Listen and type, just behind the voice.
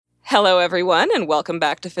Hello, everyone, and welcome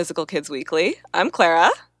back to Physical Kids Weekly. I'm Clara.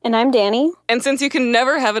 And I'm Danny. And since you can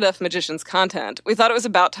never have enough Magicians content, we thought it was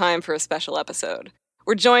about time for a special episode.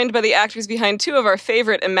 We're joined by the actors behind two of our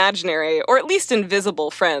favorite imaginary, or at least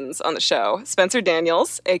invisible, friends on the show, Spencer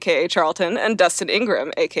Daniels, a.k.a. Charlton, and Dustin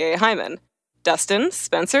Ingram, a.k.a. Hyman. Dustin,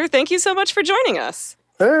 Spencer, thank you so much for joining us.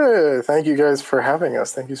 Hey, thank you guys for having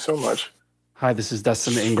us. Thank you so much. Hi, this is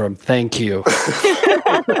Dustin Ingram. Thank you.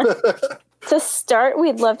 To start,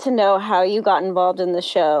 we'd love to know how you got involved in the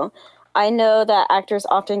show. I know that actors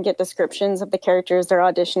often get descriptions of the characters they're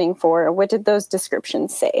auditioning for. What did those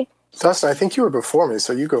descriptions say? Dustin, I think you were before me,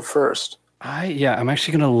 so you go first. I'm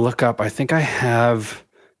actually going to look up. I think I have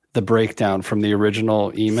the breakdown from the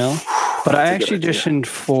original email, but I actually auditioned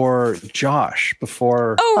for Josh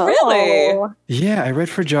before. Oh, really? Yeah, I read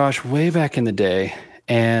for Josh way back in the day,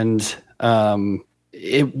 and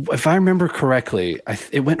if I remember correctly,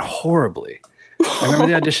 it went horribly. I remember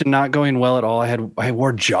the audition not going well at all. I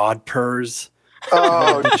wore jodhpurs.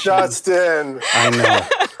 Oh, Justin! I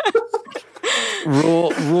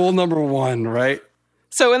know. Rule number one, right?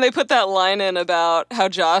 So when they put that line in about how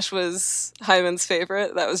Josh was Hyman's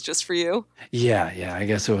favorite, that was just for you? Yeah. I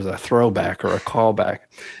guess it was a throwback or a callback.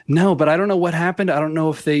 No, but I don't know what happened. I don't know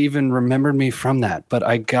if they even remembered me from that. But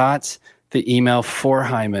I got the email for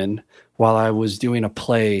Hyman while I was doing a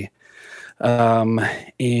play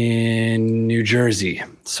in New Jersey.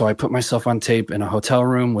 So I put myself on tape in a hotel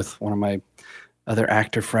room with one of my other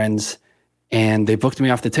actor friends, and they booked me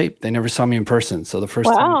off the tape. They never saw me in person. So the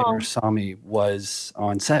first time they ever saw me was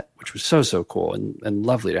on set, which was so cool and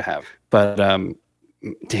lovely to have. But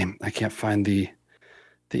damn, I can't find the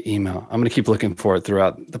email. I'm going to keep looking for it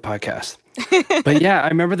throughout the podcast. But yeah, I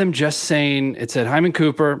remember them just saying, it said Hyman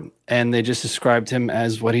Cooper, and they just described him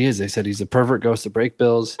as what he is. They said he's a pervert, goes to break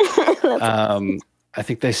bills. I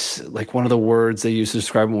think one of the words they used to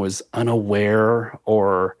describe him was unaware,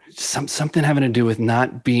 or something having to do with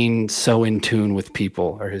not being so in tune with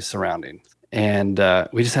people or his surroundings. And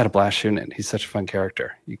we just had a blast shooting it. He's such a fun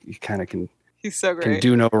character. You kind of can. He's so great. Can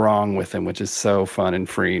do no wrong with him, which is so fun and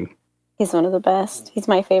freeing. He's one of the best. He's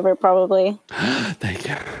my favorite, probably. Thank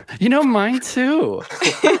you. You know, mine too.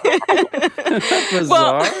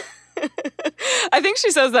 Bizarre. Well, I think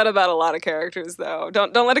she says that about a lot of characters, though.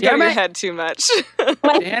 Don't let it go to your head too much.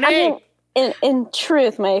 In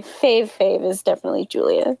truth, my fave is definitely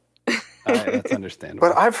Julia. That's understandable.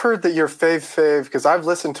 But I've heard that your fave, because I've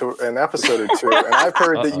listened to an episode or two, and I've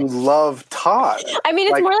heard that you love Todd. I mean,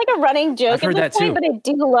 it's more like a running joke at this point, but I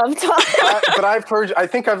do love Todd. But I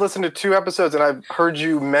think I've listened to 2 episodes, and I've heard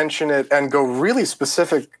you mention it and go really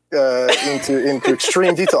specific into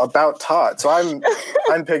extreme detail about Todd. So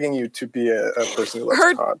I'm pegging you to be a person who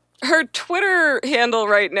loves Todd. Her Twitter handle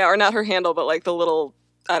right now, or not her handle, but like the little,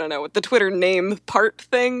 I don't know, the Twitter name part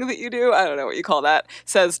thing that you do, I don't know what you call that,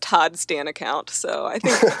 says Todd Stan account. So I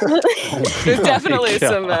think there's definitely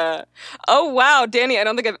some, oh wow, Danny, I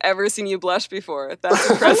don't think I've ever seen you blush before. That's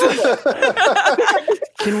impressive.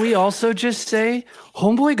 Can we also just say,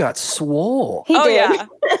 homeboy got swole? He did. Yeah.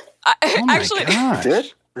 Actually,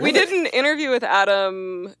 Did? Really? We did an interview with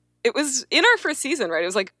Adam. It was in our first season, right? It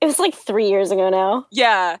was like 3 years ago now.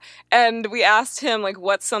 Yeah. And we asked him, like,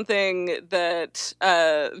 what's something that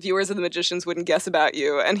viewers of The Magicians wouldn't guess about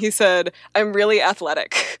you? And he said, I'm really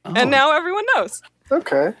athletic. Oh. And now everyone knows.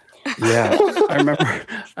 Okay. Yeah.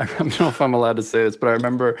 I don't know if I'm allowed to say this, but I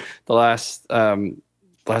remember the last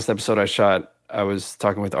episode I shot, I was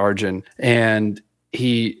talking with Arjun, and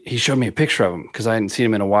he showed me a picture of him because I hadn't seen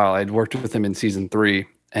him in a while. I'd worked with him in season 3.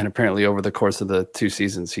 And apparently over the course of the 2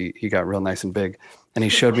 seasons, he got real nice and big. And he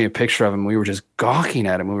showed me a picture of him. We were just gawking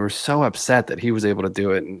at him. We were so upset that he was able to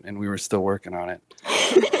do it, and we were still working on it.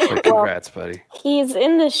 But congrats, buddy. He's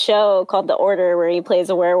in this show called The Order where he plays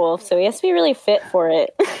a werewolf, so he has to be really fit for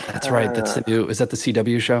it. That's right. That's the new. Is that the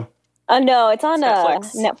CW show? No, it's on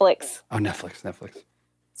Netflix. Netflix. Oh, Netflix.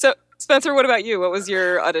 So, Spencer, what about you? What was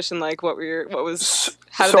your audition like?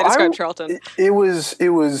 How did they describe Charlton? It was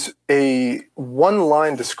a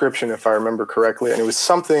one-line description, if I remember correctly, and it was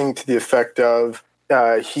something to the effect of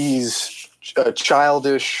he's a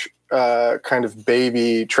childish kind of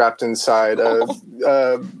baby trapped inside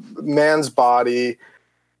a man's body,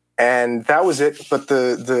 and that was it. But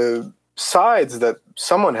the sides that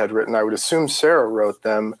someone had written, I would assume Sarah wrote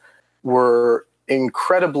them, were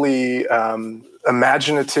incredibly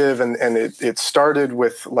imaginative, and it started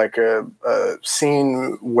with like a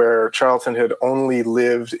scene where Charlton had only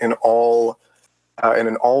lived in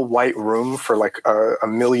an all-white room for like a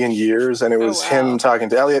million years, and it was him talking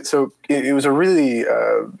to Elliot. So it was a really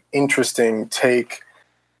interesting take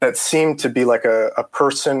that seemed to be like a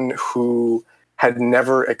person who had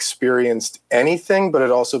never experienced anything, but had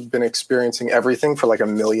also been experiencing everything for like a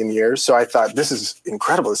million years. So I thought, this is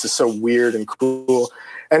incredible. This is so weird and cool.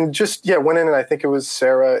 And just, went in, and I think it was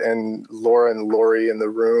Sarah and Laura and Lori in the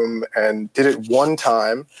room, and did it one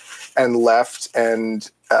time and left, and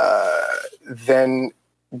then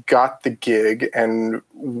got the gig and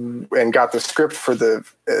got the script for the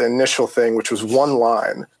initial thing, which was one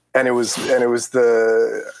line. And it was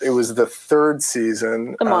the third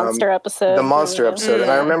season, the monster episode. The monster episode,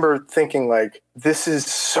 and I remember thinking, like, this is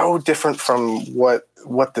so different from what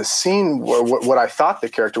the scene or what I thought the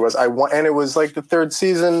character was. And it was like the third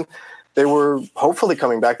season. They were hopefully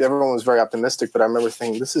coming back. Everyone was very optimistic, but I remember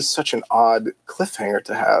thinking, this is such an odd cliffhanger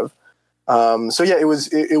to have.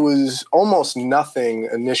 It was almost nothing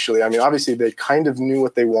initially. I mean, obviously they kind of knew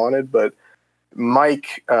what they wanted, but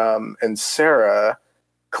Mike and Sarah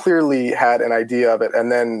clearly had an idea of it, and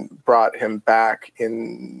then brought him back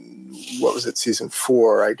in, what was it, season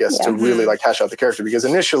 4, I guess, to really like hash out the character. Because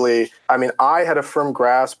initially, I mean, I had a firm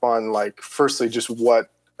grasp on, like, firstly, just what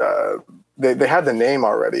they had the name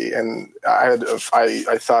already, and I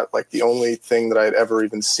thought, like, the only thing that I had ever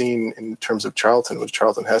even seen in terms of Charlton was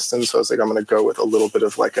Charlton Heston. So I was like, I'm going to go with a little bit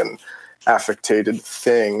of like an affectated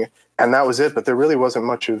thing, and that was it. But there really wasn't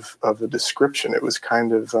much of a description. It was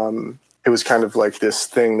kind of like this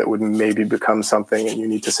thing that would maybe become something, and you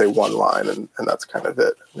need to say one line, and that's kind of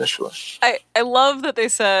it initially. I love that they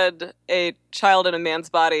said a child in a man's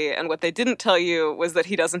body, and what they didn't tell you was that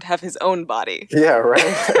he doesn't have his own body. Yeah,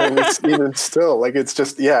 right. And it's even still, like, it's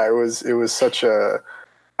just, it was such a,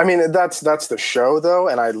 I mean, that's the show though,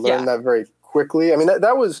 and I learned that very quickly. I mean,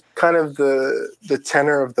 that was kind of the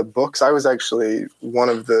tenor of the books. I was actually one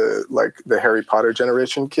of the Harry Potter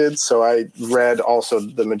generation kids, so I read also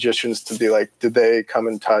The Magicians to be like, did they come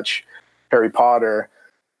and touch Harry Potter?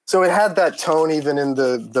 So it had that tone even in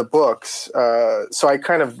the books. So I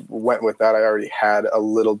kind of went with that. I already had a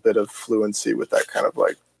little bit of fluency with that kind of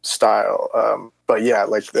like style. But yeah,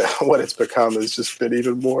 like what it's become has just been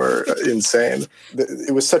even more insane.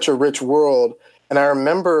 It was such a rich world. And I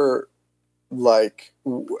remember, like,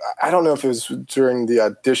 I don't know if it was during the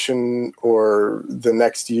audition or the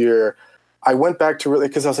next year, I went back to really,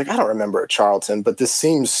 because I was like, I don't remember a Charlton, but this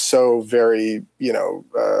seems so very,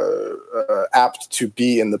 apt to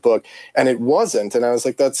be in the book. And it wasn't. And I was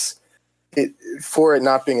like, that's it, for it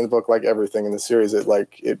not being in the book, like everything in the series, it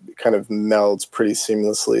kind of melds pretty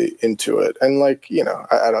seamlessly into it. And like,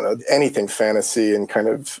 I don't know, anything fantasy and kind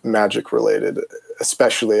of magic related,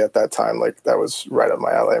 especially at that time, like that was right up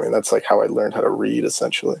my alley. I mean, that's like how I learned how to read,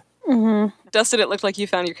 essentially. Mm-hmm. Dustin, it looked like you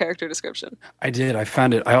found your character description. I did. I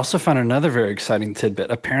found it. I also found another very exciting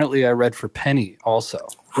tidbit. Apparently, I read for Penny also.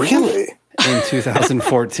 Really? In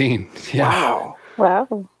 2014. Yeah.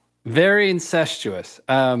 Wow. Very incestuous.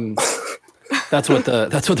 That's what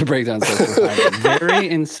the breakdown says. Very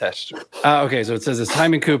incestuous. Okay, so it says, as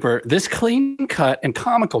Simon Cooper, this clean-cut and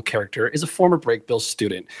comical character is a former Brakebills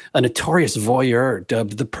student, a notorious voyeur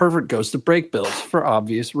dubbed the pervert ghost of Brakebills for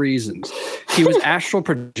obvious reasons. He was astral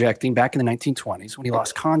projecting back in the 1920s when he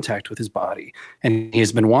lost contact with his body, and he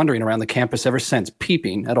has been wandering around the campus ever since,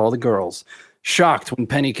 peeping at all the girls. Shocked when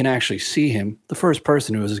Penny can actually see him, the first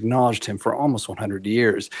person who has acknowledged him for almost 100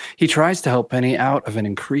 years, he tries to help Penny out of an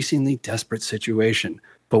increasingly desperate situation,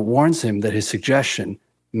 but warns him that his suggestion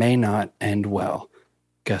may not end well.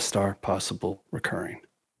 Guest star possible recurring.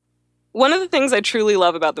 One of the things I truly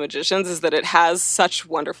love about The Magicians is that it has such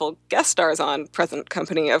wonderful guest stars on, present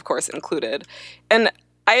company, of course, included. And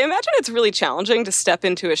I imagine it's really challenging to step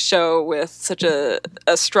into a show with such a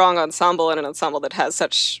strong ensemble, and an ensemble that has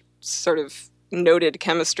such sort of noted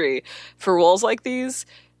chemistry for roles like these,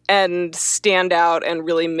 and stand out and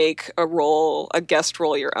really make a guest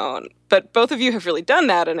role your own. But both of you have really done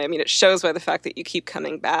that, and I mean, it shows by the fact that you keep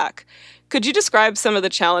coming back. Could you describe some of the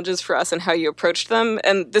challenges for us and how you approached them?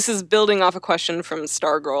 And this is building off a question from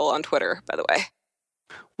Stargirl on Twitter, by the way.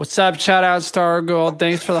 What's up? Shout out Stargirl.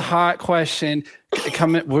 Thanks for the hot question.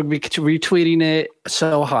 We'll be retweeting it.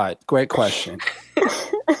 So hot. Great question.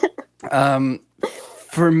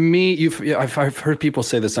 For me, I've heard people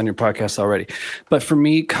say this on your podcast already, but for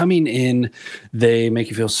me, coming in, they make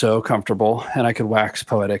you feel so comfortable, and I could wax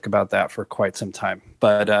poetic about that for quite some time.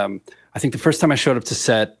 But I think the first time I showed up to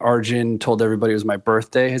set, Arjun told everybody it was my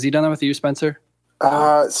birthday. Has he done that with you, Spencer?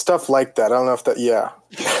 Stuff like that. I don't know if that, yeah.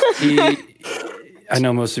 I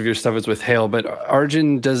know most of your stuff is with Hale, but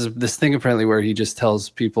Arjun does this thing apparently where he just tells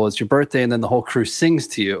people it's your birthday, and then the whole crew sings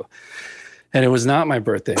to you. And it was not my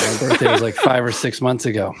birthday. My birthday was like 5 or 6 months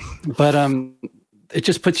ago. But it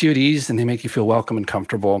just puts you at ease, and they make you feel welcome and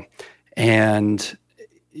comfortable. And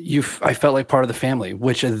I felt like part of the family,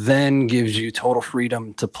 which then gives you total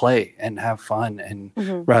freedom to play and have fun. And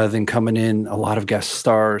rather than coming in a lot of guest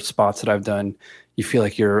star spots that I've done, you feel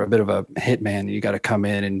like you're a bit of a hitman. You got to come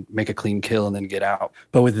in and make a clean kill and then get out.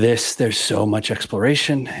 But with this, there's so much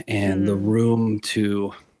exploration and the room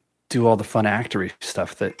to do all the fun actory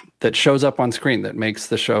stuff that shows up on screen that makes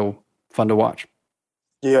the show fun to watch.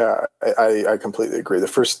 Yeah, I completely agree. The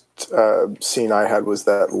first scene I had was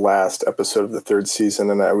that last episode of the third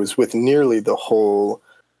season, and I was with nearly the whole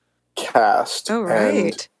cast. Oh,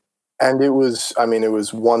 right. And it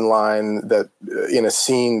was one line that in a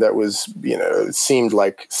scene that was, it seemed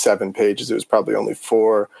like 7 pages. It was probably only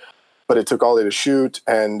 4, but it took all day to shoot,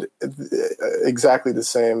 and exactly the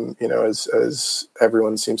same, as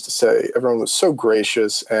everyone seems to say. Everyone was so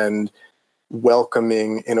gracious and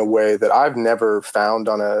welcoming in a way that I've never found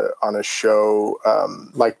on a show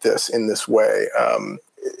like this, in this way,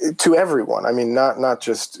 to everyone. I mean, not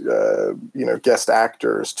just guest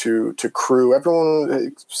actors, to crew.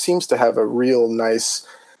 Everyone seems to have a real nice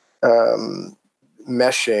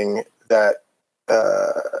meshing that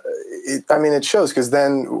it shows, because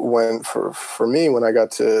then when for me, when I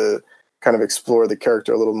got to kind of explore the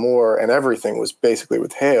character a little more, and everything was basically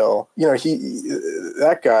with Hale,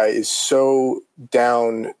 that guy is so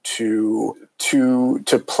down to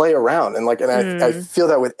play around, and I feel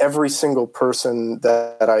that with every single person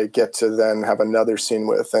that I get to then have another scene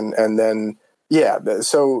with, and then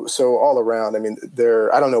so all around. I mean,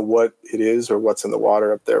 I don't know what it is or what's in the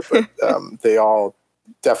water up there, but they all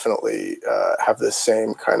definitely have the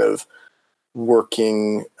same kind of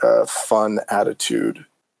working fun attitude.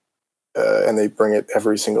 And they bring it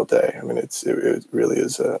every single day. I mean, it really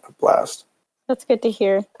is a blast. That's good to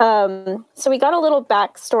hear. So we got a little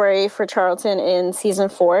backstory for Charlton in season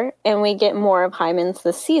 4, and we get more of Hyman's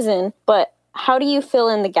this season. But how do you fill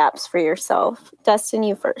in the gaps for yourself? Dustin,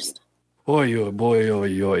 you first. Boy.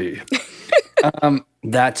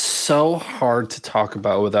 That's so hard to talk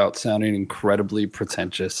about without sounding incredibly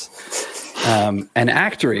pretentious and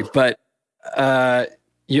actory. But I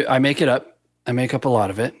make it up. I make up a lot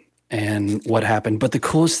of it. And what happened. But the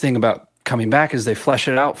coolest thing about coming back is they flesh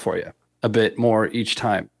it out for you a bit more each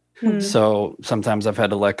time. So sometimes I've had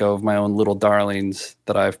to let go of my own little darlings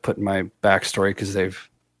that I've put in my backstory because they've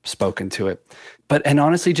spoken to it. And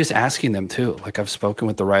honestly, just asking them too. Like, I've spoken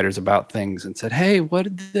with the writers about things and said, hey, what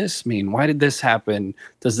did this mean? Why did this happen?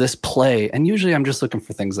 Does this play? And usually I'm just looking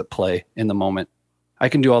for things that play in the moment. I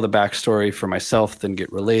can do all the backstory for myself, then get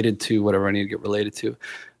related to whatever I need to get related to.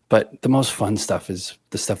 But the most fun stuff is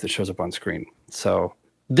the stuff that shows up on screen. So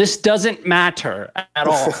this doesn't matter at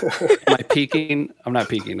all. Am I peeking? I'm not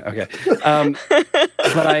peeking. Okay.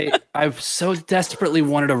 But I so desperately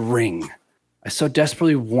wanted a ring. I so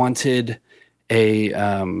desperately wanted a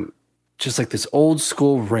just like this old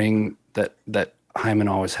school ring that Hyman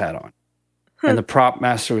always had on. And the prop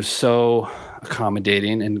master was so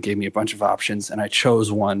accommodating and gave me a bunch of options. And I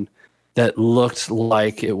chose one that looked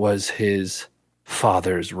like it was his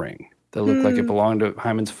father's ring, that looked like it belonged to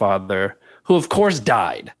Hyman's father, who of course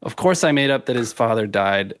died. Of course I made up that his father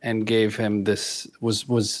died and gave him this,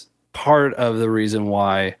 was part of the reason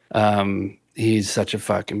why he's such a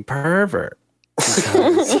fucking pervert.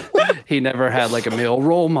 Because he never had like a male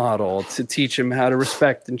role model to teach him how to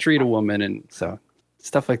respect and treat a woman, and so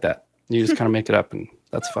stuff like that. You just kind of make it up, and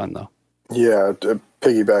that's fun though. Yeah,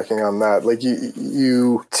 piggybacking on that, like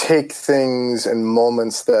you take things and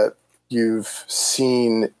moments that you've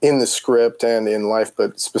seen in the script and in life,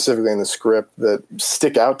 but specifically in the script, that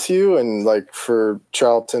stick out to you. And like for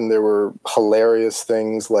Charlton, there were hilarious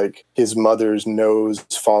things like his mother's nose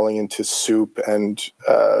falling into soup, and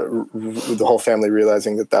the whole family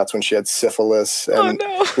realizing that that's when she had syphilis. And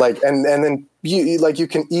and then you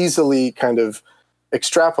can easily kind of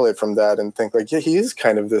extrapolate from that and think like, yeah, he is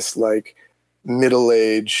kind of this like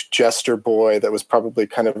middle-aged jester boy that was probably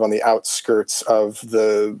kind of on the outskirts of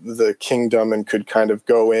the kingdom and could kind of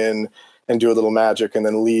go in and do a little magic and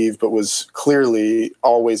then leave, but was clearly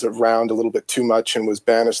always around a little bit too much and was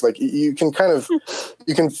banished. Like you can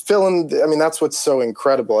fill in. I mean, that's what's so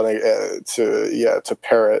incredible. And to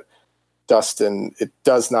parrot Dustin, it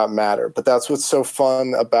does not matter, but that's what's so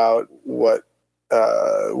fun about what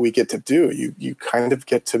we get to do. You kind of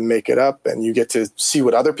get to make it up, and you get to see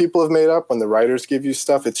what other people have made up when the writers give you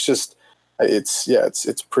stuff. It's just, it's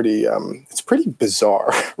pretty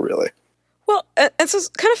bizarre, really. Well, and so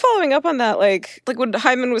kind of following up on that, like when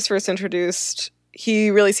Hyman was first introduced,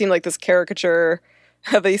 he really seemed like this caricature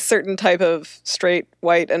of a certain type of straight,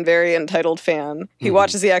 white, and very entitled fan. He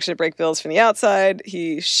watches the action at Breakbills from the outside.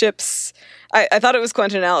 He ships... I thought it was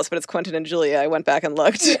Quentin and Alice, but it's Quentin and Julia. I went back and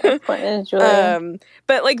looked. Yeah, Quentin and Julia.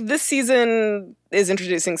 But like this season is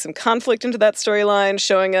introducing some conflict into that storyline,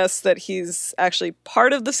 showing us that he's actually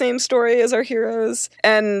part of the same story as our heroes.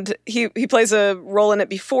 And he plays a role in it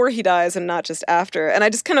before he dies and not just after. And I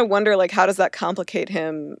just kind of wonder, like, how does that complicate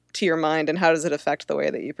him to your mind, and how does it affect the way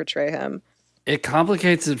that you portray him? It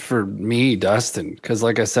complicates it for me, Dustin, because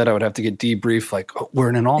like I said, I would have to get debriefed, like, oh, we're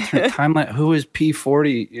in an alternate timeline. Who is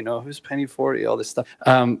P40? You know, who's Penny 40? All this stuff.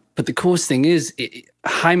 But the coolest thing is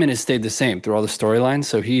Hyman has stayed the same through all the storylines.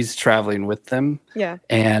 So he's traveling with them. Yeah.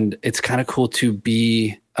 And it's kind of cool to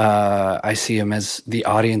be, I see him as the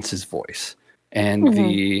audience's voice. And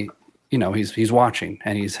he's watching,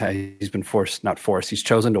 and he's been he's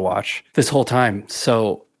chosen to watch this whole time.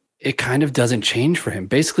 So it kind of doesn't change for him.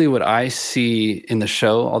 Basically, what I see in the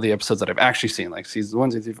show, all the episodes that I've actually seen, like season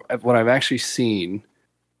 1, season 3, what I've actually seen,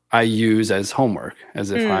 I use as homework,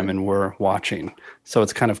 as if Hyman were watching. So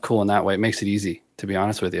it's kind of cool in that way. It makes it easy, to be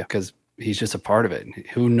honest with you, because he's just a part of it.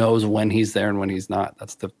 Who knows when he's there and when he's not?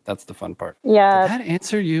 That's the fun part. Yeah. Did that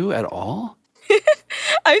answer you at all?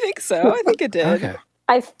 I think so. I think it did. Okay.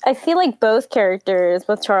 I feel like both characters,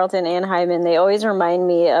 both Charlton and Hyman, they always remind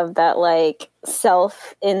me of that like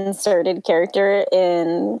self-inserted character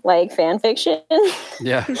in like fan fiction.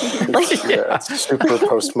 Yeah. It's super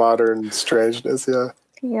postmodern strangeness.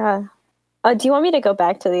 Yeah. Do you want me to go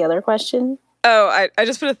back to the other question? Oh, I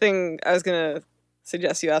just put a thing. I was gonna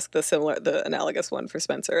suggest you ask the analogous one for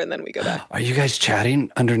Spencer, and then we go back. Are you guys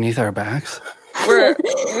chatting underneath our backs?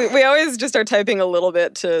 We always just are typing a little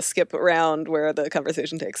bit to skip around where the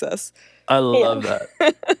conversation takes us. I love that.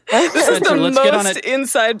 This is the most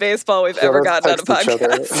inside baseball we've ever gotten on a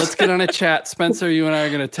podcast. Let's get on a chat. Spencer, you and I are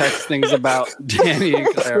going to text things about Danny and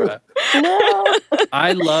Clara. No.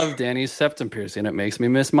 I love Danny's septum piercing. It makes me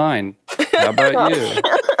miss mine. How about you?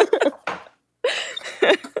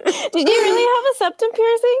 Did you really have a septum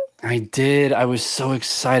piercing? I did. I was so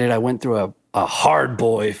excited. I went through a hard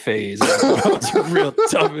boy phase. It was real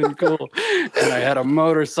tough and cool. And I had a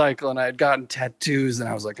motorcycle, and I had gotten tattoos, and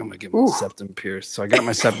I was like, I'm going to get my septum pierced. So I got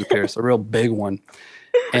my septum pierced, a real big one.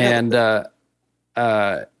 And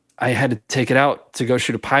I had to take it out to go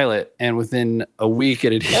shoot a pilot, and within a week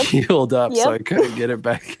it had healed up, so I couldn't get it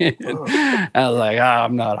back in. I was like,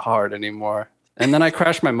 I'm not hard anymore. And then I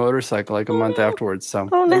crashed my motorcycle like a month afterwards, so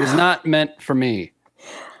it was not meant for me.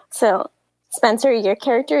 So, Spencer, your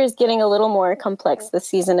character is getting a little more complex this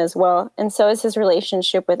season as well, and so is his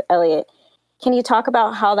relationship with Elliot. Can you talk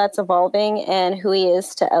about how that's evolving and who he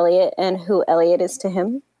is to Elliot and who Elliot is to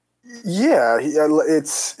him? Yeah,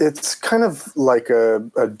 it's kind of like a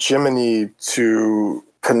Jiminy to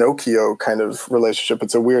Pinocchio kind of relationship.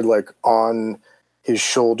 It's a weird, like, on his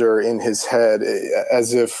shoulder, in his head,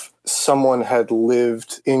 as if someone had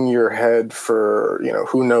lived in your head for,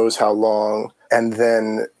 who knows how long, and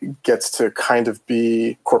then gets to kind of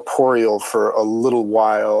be corporeal for a little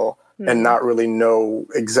while and not really know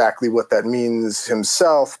exactly what that means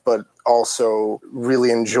himself, but also really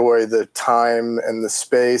enjoy the time and the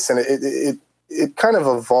space. And it kind of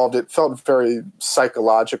evolved. It felt very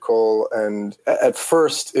psychological. And at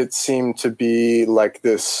first it seemed to be like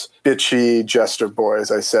this bitchy jester boy,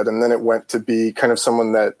 as I said. And then it went to be kind of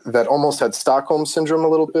someone that almost had Stockholm syndrome a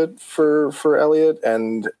little bit for Elliot.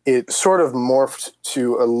 And it sort of morphed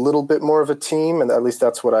to a little bit more of a team. And at least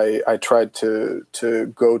that's what I tried to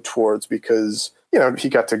go towards, because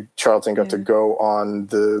Charlton got to go on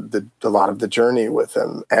a lot of the journey with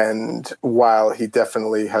him. And while he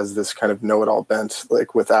definitely has this kind of know-it-all bent,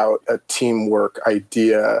 like without a teamwork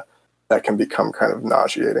idea, that can become kind of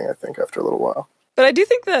nauseating, I think, after a little while. But I do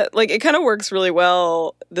think that like it kind of works really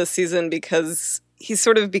well this season because he's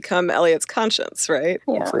sort of become Elliot's conscience, right?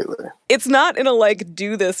 Yeah. Completely. It's not in a like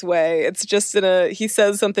do this way. It's just in he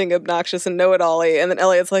says something obnoxious and know-it-all-y, and then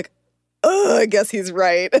Elliot's like, I guess he's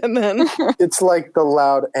right. And then it's like the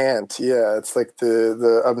loud ant. Yeah, it's like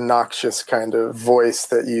the obnoxious kind of voice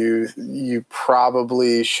that you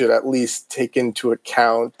probably should at least take into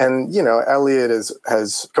account. And Elliot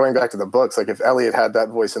has going back to the books. Like if Elliot had that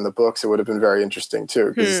voice in the books, it would have been very interesting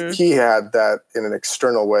too, because he had that in an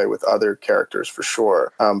external way with other characters for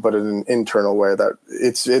sure, but in an internal way that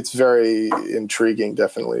it's very intriguing,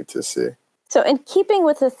 definitely, to see. So in keeping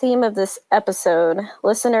with the theme of this episode,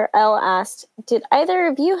 listener L asked, did either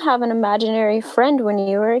of you have an imaginary friend when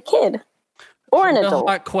you were a kid? Or an adult?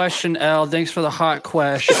 Hot question, L. Thanks for the hot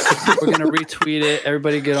question. We're going to retweet it.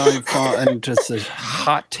 Everybody get on your phone and just a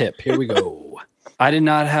hot tip. Here we go. I did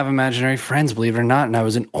not have imaginary friends, believe it or not, and I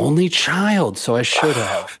was an only child, so I should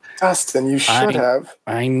have. Dustin, you should have.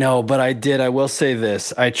 I know, but I did. I will say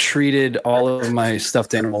this. I treated all of my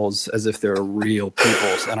stuffed animals as if they were real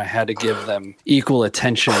peoples, and I had to give them equal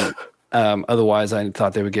attention. Otherwise, I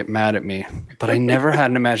thought they would get mad at me. But I never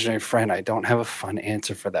had an imaginary friend. I don't have a fun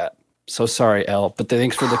answer for that. So sorry, Elle, but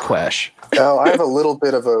thanks for the question. Well, I have a little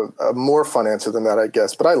bit of a more fun answer than that, I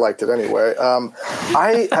guess, but I liked it anyway.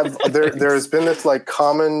 There has been this like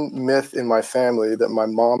common myth in my family that my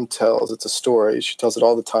mom tells. It's a story. She tells it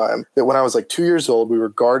all the time. That when I was like 2 years old, we were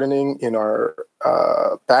gardening in our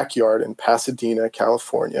backyard in Pasadena,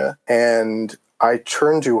 California, and I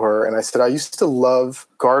turned to her and I said, I used to love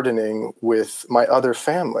gardening with my other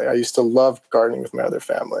family. I used to love gardening with my other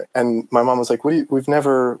family. And my mom was like, we've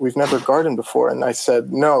never gardened before. And I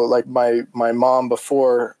said, no, like my mom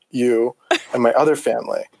before you and my other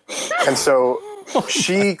family. And so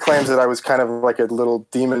she claims that I was kind of like a little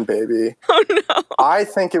demon baby. Oh, no. I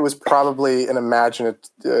think it was probably an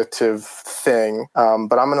imaginative thing, but I'm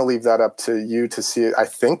going to leave that up to you to see. I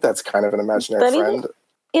think that's kind of an imaginary friend.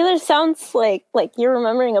 Either sounds like you're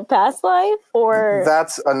remembering a past life, or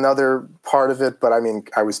that's another part of it. But I mean,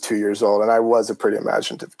 I was 2 years old, and I was a pretty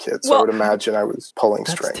imaginative kid, so I would imagine I was pulling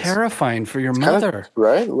strings. That's terrifying for your mother,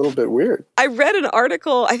 right? A little bit weird. I read an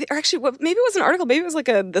article. Maybe it was an article. Maybe it was like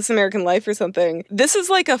a This American Life or something. This is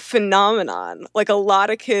like a phenomenon. Like a lot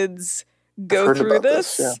of kids go through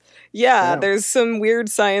this. Yeah, there's some weird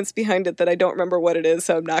science behind it that I don't remember what it is,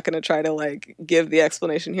 so I'm not going to try to like give the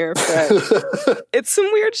explanation here, but it's some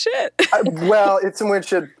weird shit. It's some weird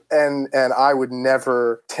shit, and I would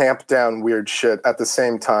never tamp down weird shit. At the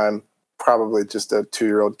same time, probably just a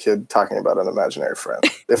 2-year-old kid talking about an imaginary friend.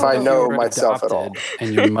 If I know myself at all.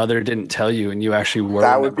 And your mother didn't tell you, and you actually were.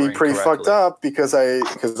 That would be pretty fucked up because I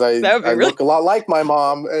look a lot like my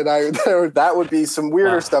mom, and that would be some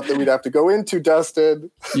weirder stuff that we'd have to go into,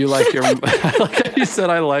 Dustin. You like your, like you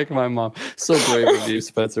said, I like my mom. So brave of you,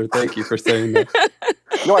 Spencer. Thank you for saying that.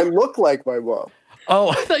 No, I look like my mom.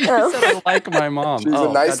 Oh, I thought you said I like my mom. She's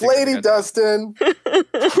a nice lady, Dustin.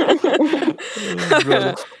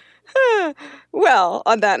 Well,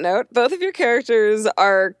 on that note, both of your characters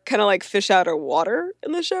are kind of like fish out of water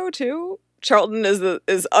in the show, too. Charlton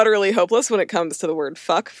is utterly hopeless when it comes to the word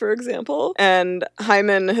fuck, for example. And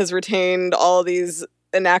Hyman has retained all these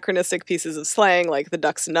anachronistic pieces of slang, like the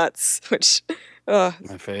duck's nuts, which... my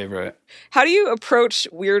favorite. How do you approach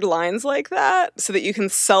weird lines like that so that you can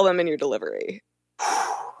sell them in your delivery?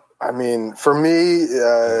 I mean, for me...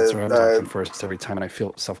 That's where I'm talking first every time, and I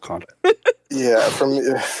feel self-confident. Yeah,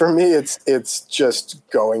 for me, it's just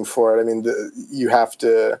going for it. I mean,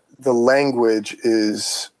 the language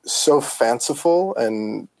is so fanciful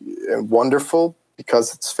and wonderful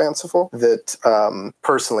because it's fanciful that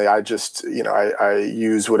personally, I just, I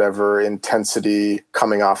use whatever intensity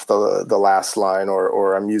coming off the last line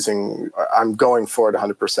or I'm going for it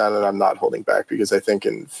 100% and I'm not holding back because I think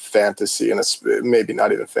in fantasy, and maybe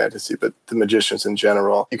not even fantasy, but the magicians in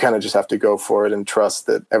general, you kind of just have to go for it and trust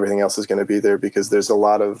that everything else is going to be there because there's a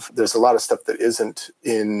lot of stuff that isn't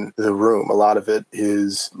in the room. A lot of it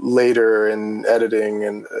is later in editing,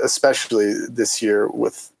 and especially this year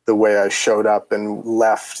with the way I showed up and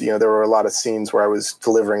left. There were a lot of scenes where I was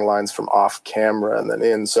delivering lines from off camera and then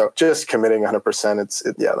in. So just committing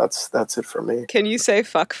 100%. That's it for me. Can you say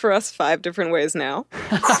fuck for us 5 different ways now?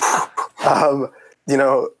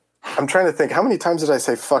 I'm trying to think. How many times did I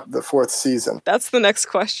say fuck the 4th season? That's the next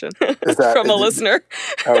question from a listener.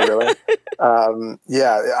 Oh, really?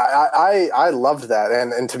 I loved that.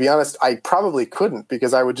 And to be honest, I probably couldn't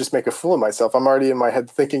because I would just make a fool of myself. I'm already in my head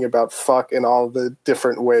thinking about fuck in all the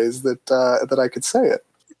different ways that I could say it.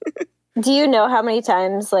 Do you know how many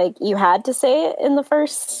times you had to say it in the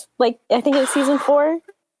first, I think it was season 4? It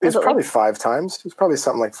was probably 5 times. It was probably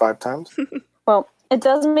something like 5 times. Well, it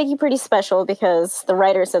does make you pretty special because the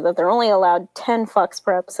writer said that they're only allowed 10 fucks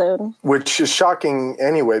per episode. Which is shocking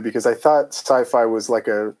anyway, because I thought Sci-Fi was like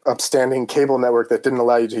a upstanding cable network that didn't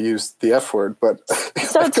allow you to use the F word, but...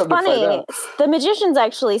 So it's funny. The Magicians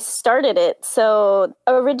actually started it. So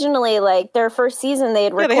originally, their first season, they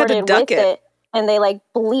had recorded with it. And they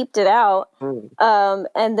bleeped it out.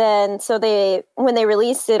 And then when they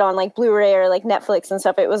released it on Blu-ray or Netflix and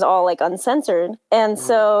stuff, it was all uncensored. And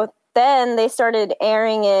so then they started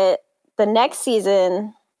airing it the next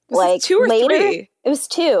season, was it 2 or later. 3? It was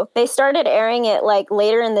 2. They started airing it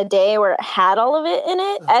later in the day where it had all of it in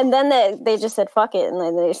it. And then they just said fuck it, and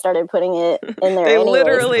then they started putting it in there. They anyways.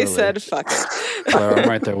 literally said fuck it. I'm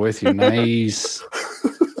right there with you. Nice.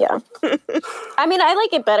 Yeah. I mean, I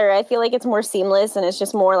like it better. I feel like it's more seamless and it's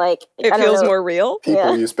just more like... It feels more real?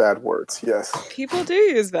 People use bad words, yes. People do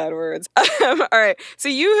use bad words. All right. So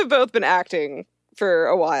you have both been acting for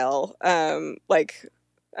a while. Like,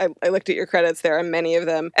 I looked at your credits. There are many of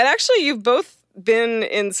them. And actually, you've both been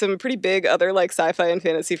in some pretty big other like sci-fi and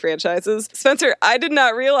fantasy franchises. Spencer, I did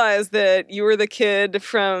not realize that you were the kid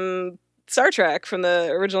from Star Trek, from the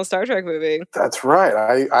original Star Trek movie. That's right.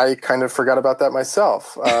 I kind of forgot about that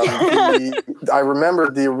myself. I remember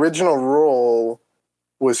the original role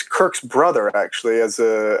was Kirk's brother, actually, as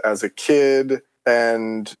a kid.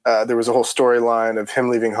 And there was a whole storyline of him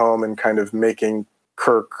leaving home and kind of making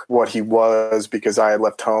Kirk what he was, because I had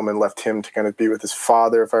left home and left him to kind of be with his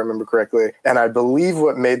father, if I remember correctly. And I believe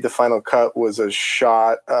what made the final cut was a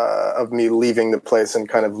shot of me leaving the place and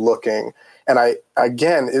kind of looking. And I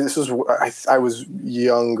was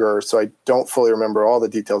younger, so I don't fully remember all the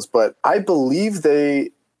details, but I believe they,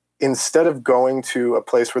 instead of going to a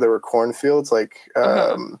place where there were cornfields, like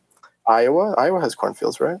Iowa has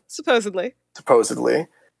cornfields, right? Supposedly.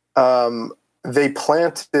 They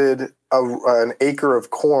planted an acre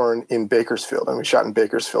of corn in Bakersfield, and we shot in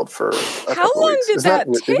Bakersfield for a couple How long weeks. did that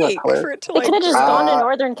take for it to They could have just gone to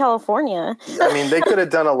Northern California. I mean, they could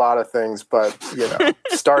have done a lot of things, but,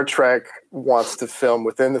 Star Trek wants to film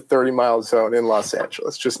within the 30-mile zone in Los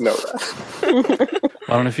Angeles. Just know that.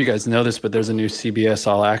 I don't know if you guys know this, but there's a new CBS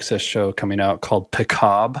All Access show coming out called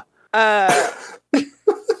Picab.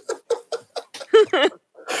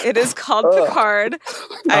 It is called Picard.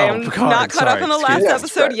 I am not caught up on the last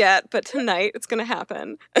episode yet, but tonight it's going to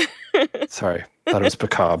happen. Sorry, thought it was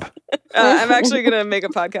Picab. I'm actually going to make a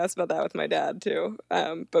podcast about that with my dad, too.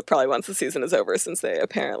 But probably once the season is over, since they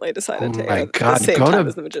apparently decided to air at the same time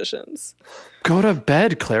as The Magicians. Go to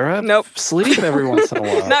bed, Clara. Nope. Sleep every once in a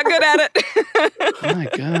while. Not good at it. Oh, my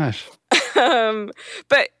gosh.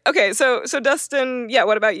 But, okay, so Dustin,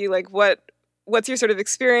 what about you? Like, what's your sort of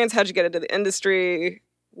experience? How'd you get into the industry?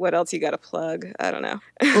 What else you got to plug? I don't know.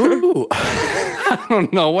 Ooh, I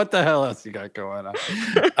don't know what the hell else you got going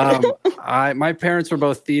on. My parents were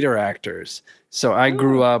both theater actors, so I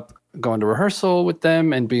grew up going to rehearsal with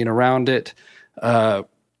them and being around it.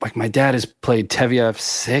 Like my dad has played Tevye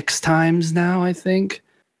 6 times now, I think.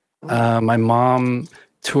 My mom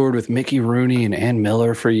toured with Mickey Rooney and Ann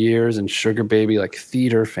Miller for years, and Sugar Baby, like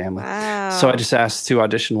theater family. Wow. So I just asked to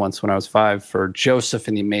audition once when I was 5 for Joseph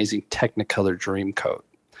in the Amazing Technicolor Dreamcoat.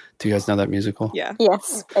 Do you guys know that musical? Yeah.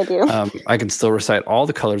 Yes, I do. I can still recite all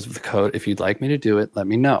the colors of the coat. If you'd like me to do it, let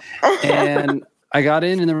me know. And I got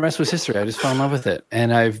in, and the rest was history. I just fell in love with it.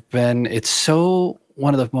 And it's so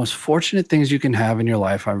one of the most fortunate things you can have in your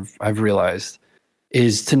life, I've realized,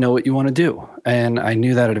 is to know what you want to do. And I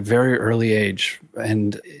knew that at a very early age.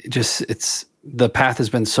 And the path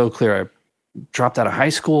has been so clear. I dropped out of high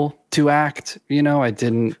school to act. I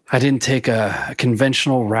didn't take a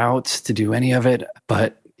conventional route to do any of it,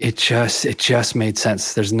 but it just made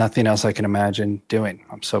sense. There's nothing else I can imagine doing.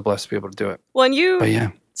 I'm so blessed to be able to do it. Well, and you... But yeah.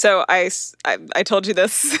 So I told you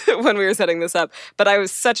this when we were setting this up, but I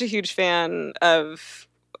was such a huge fan of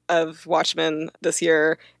Watchmen this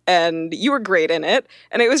year, and you were great in it.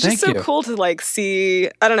 And it was just cool to like see,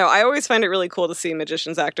 I don't know, I always find it really cool to see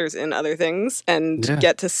magicians actors in other things and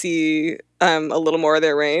get to see a little more of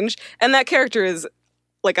their range. And that character is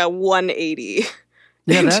like a 180.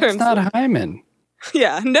 Yeah, that's not Hyman.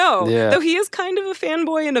 Yeah, no. Yeah. Though he is kind of a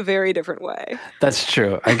fanboy in a very different way. That's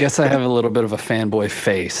true. I guess I have a little bit of a fanboy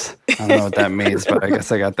face. I don't know what that means, but I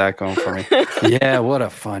guess I got that going for me. Yeah, what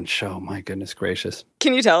a fun show. My goodness gracious.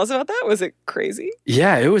 Can you tell us about that? Was it crazy?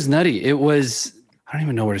 Yeah, it was nutty. I don't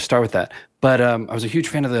even know where to start with that. But I was a huge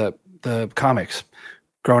fan of the comics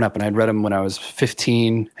growing up, and I'd read them when I was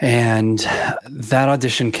 15. And that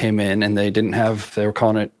audition came in, and they were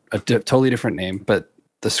calling it a totally different name, but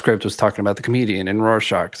the script was talking about the comedian in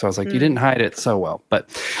Rorschach. So I was like, you didn't hide it so well, but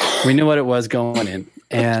we knew what it was going in.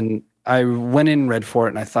 And I went in and read for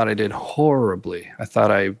it, and I thought I did horribly. I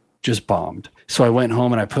thought I just bombed. So I went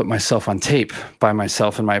home and I put myself on tape by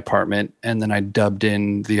myself in my apartment, and then I dubbed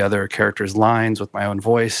in the other characters' lines with my own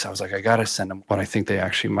voice. I was like, I got to send them what I think they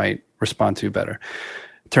actually might respond to better.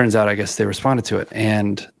 Turns out, I guess they responded to it.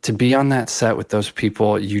 And to be on that set with those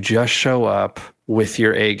people, you just show up with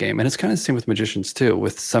your A game. And it's kind of the same with magicians too,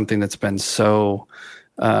 with something that's been so,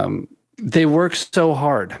 they work so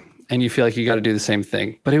hard, and you feel like you got to do the same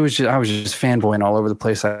thing. But I was just fanboying all over the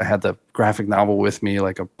place. I had the graphic novel with me,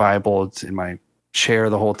 like a Bible. It's in my chair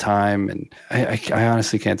the whole time. And I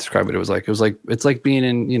honestly can't describe what it was like. It's like being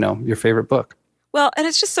in, your favorite book. Well, and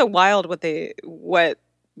it's just so wild what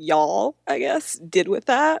y'all, I guess, did with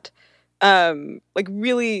that. Like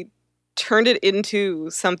really turned it into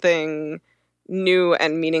something new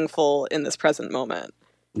and meaningful in this present moment.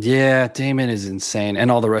 Yeah, Damon is insane. And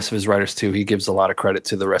all the rest of his writers, too. He gives a lot of credit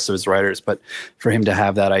to the rest of his writers. But for him to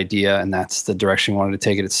have that idea and that's the direction he wanted to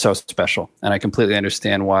take it, it's so special. And I completely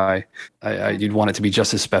understand why you'd want it to be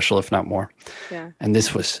just as special, if not more. Yeah. And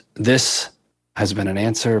this has been an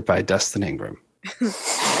answer by Dustin Ingram.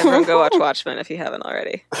 Everyone go watch Watchmen if you haven't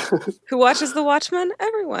already. Who watches The Watchmen?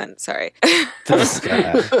 Everyone. Sorry. This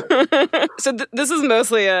guy. So this is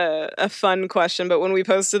mostly a fun question, but when we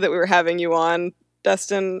posted that we were having you on,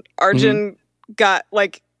 Dustin, Arjun got,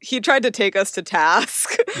 like, he tried to take us to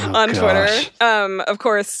task on Twitter. Of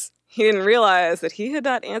course, he didn't realize that he had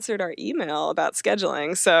not answered our email about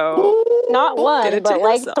scheduling, so... Not one, but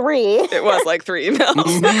like himself. 3. It was like 3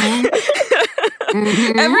 emails.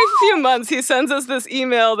 Every few months, he sends us this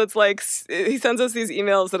email that's like, he sends us these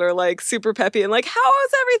emails that are like super peppy and like, how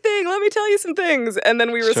is everything? Let me tell you some things. And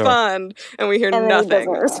then we respond and we hear nothing. He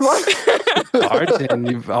doesn't respond.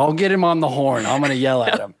 Arjun, I'll get him on the horn. I'm going to yell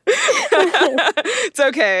at him. It's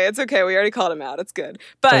okay. It's okay. We already called him out. It's good.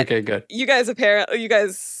 But okay, good. You guys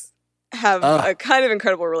have a kind of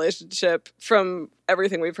incredible relationship from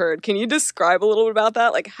everything we've heard. Can you describe a little bit about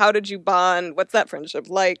that? Like, how did you bond? What's that friendship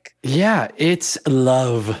like? Yeah, it's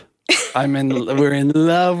love. We're in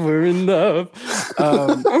love.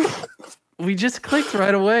 We just clicked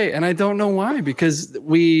right away, and I don't know why, because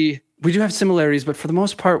we do have similarities, but for the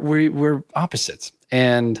most part, we're opposites.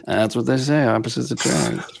 And that's what they say, opposites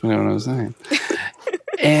attract. You know what I'm saying?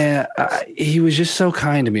 And he was just so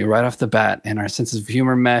kind to me right off the bat, and our senses of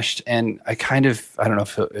humor meshed. And I don't know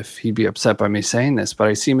if he'd be upset by me saying this, but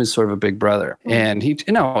I see him as sort of a big brother. And he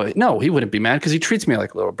wouldn't be mad because he treats me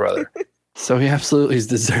like a little brother. So he absolutely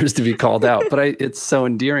deserves to be called out. But it's so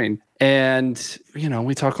endearing. And,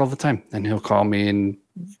 we talk all the time, and he'll call me and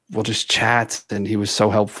we'll just chat. And he was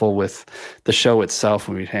so helpful with the show itself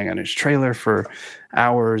when we'd hang on his trailer for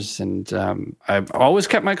hours. And I've always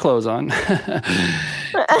kept my clothes on.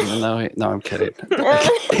 Even though, no, I'm kidding.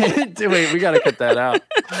 Wait, we got to cut that out.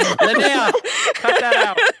 Linnea, cut that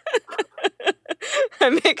out. I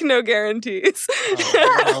make no guarantees.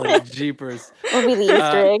 Golly jeepers. Will be the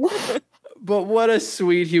Easter egg. But what a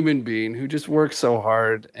sweet human being who just works so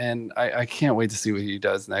hard. And I can't wait to see what he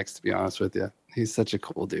does next, to be honest with you. He's such a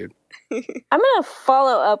cool dude. I'm going to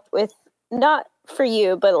follow up with, not for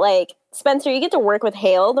you, but like, Spencer, you get to work with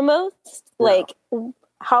Hale the most. Yeah. Like,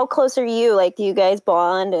 how close are you? Like, do you guys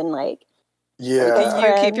bond and like... Yeah. Do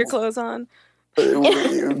you keep your clothes on?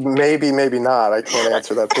 Maybe not. I can't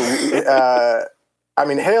answer that. But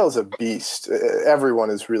Hale's a beast. Everyone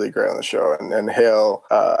is really great on the show. And Hale,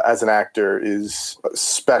 as an actor, is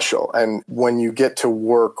special. And when you get to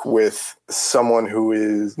work with someone who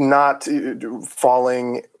is not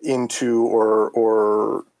falling into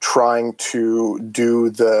or trying to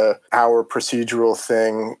do our procedural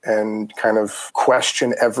thing and kind of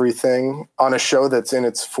question everything on a show that's in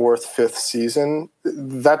its 4th, 5th season,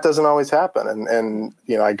 that doesn't always happen. And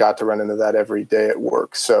I got to run into that every day at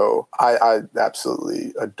work. So I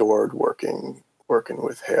absolutely adored working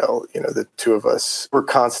with Hale. The two of us were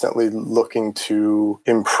constantly looking to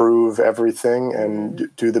improve everything and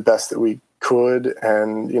do the best that we could.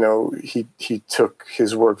 And, he took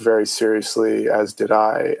his work very seriously, as did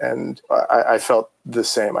I. And I felt the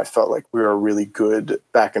same. I felt like we were really good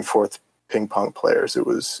back and forth ping pong players. It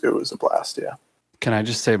was a blast. Yeah. Can I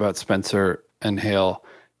just say about Spencer and Hale,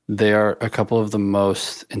 they are a couple of the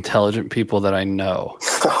most intelligent people that I know.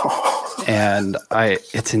 And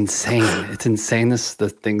it's insane. It's insane,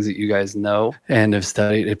 the things that you guys know and have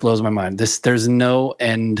studied. It blows my mind. There's no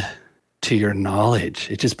end to your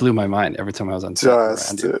knowledge. It just blew my mind every time I was on set.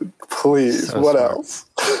 Justin, please, so what smart. Else?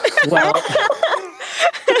 Well,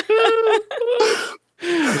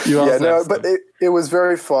 but it was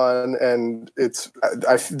very fun, and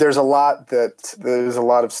there's a lot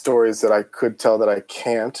of stories that I could tell that I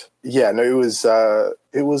can't. Yeah, no,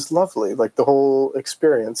 it was lovely, like the whole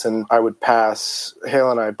experience. And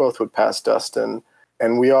Hale and I both would pass Dustin,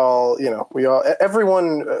 and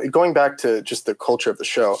everyone, going back to just the culture of the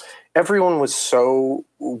show, everyone was so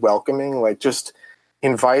welcoming, like just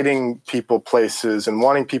inviting people places and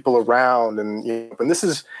wanting people around. And this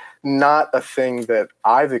is not a thing that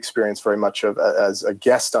I've experienced very much of as a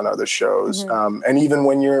guest on other shows. Mm-hmm. And even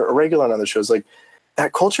when you're a regular on other shows, like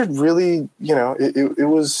that culture really, it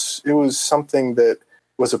was something that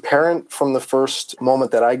was apparent from the first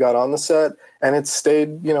moment that I got on the set, and it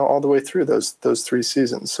stayed, all the way through those 3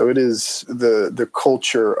 seasons. So it is the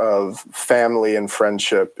culture of family and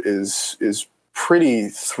friendship is pretty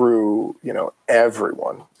through,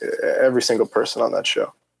 everyone, every single person on that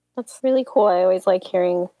show. That's really cool. I always like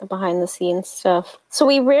hearing the behind the scenes stuff. So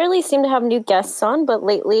we rarely seem to have new guests on, but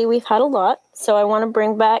lately we've had a lot. So I want to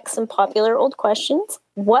bring back some popular old questions.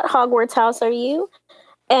 What Hogwarts house are you?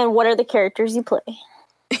 And what are the characters you play?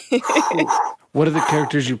 What are the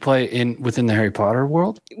characters you play within the Harry Potter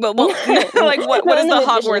world? Well, like what is the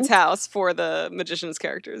Hogwarts house for the magician's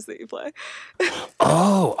characters that you play?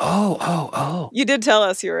 Oh. You did tell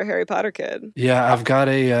us you were a Harry Potter kid. Yeah, I've got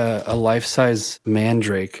a life-size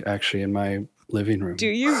Mandrake actually in my living room. Do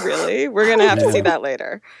you really? We're gonna have to see that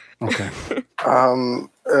later. Okay.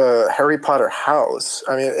 Harry Potter house.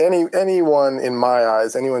 I mean, anyone in my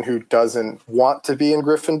eyes, anyone who doesn't want to be in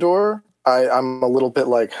Gryffindor, I'm a little bit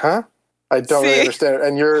like, huh? I don't really understand it.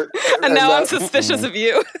 And you're... and now I'm suspicious of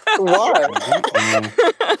you. Why? What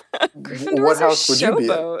Gryffindors house would you be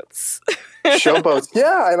in? Showboats.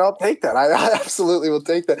 Yeah, and I'll take that. I absolutely will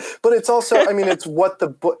take that. But it's also, I mean, it's what the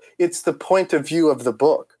book, it's the point of view of the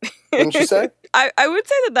book. Wouldn't you say? I would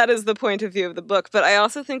say that is the point of view of the book, but I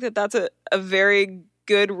also think that that's a very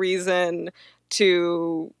good reason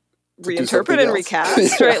to reinterpret and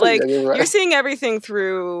recast, yeah, right? Like yeah, right. You're seeing everything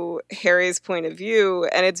through Harry's point of view,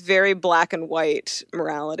 and it's very black and white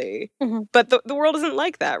morality. Mm-hmm. But the world isn't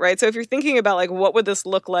like that, right? So if you're thinking about like what would this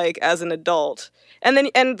look like as an adult, and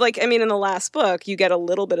like I mean, in the last book, you get a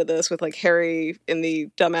little bit of this with like Harry in the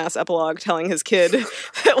dumbass epilogue telling his kid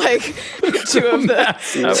that like two of the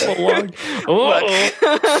epilogue.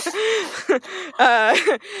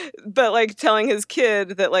 but like telling his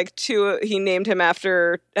kid that like he named him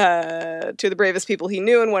after two of the bravest people he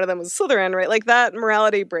knew, and one of them was Slytherin, right? Like that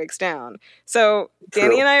morality breaks down. So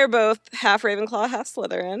Danny and I are both half Ravenclaw, half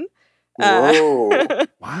Slytherin.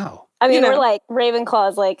 Wow. I mean, we're like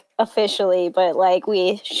Ravenclaws, like officially, but like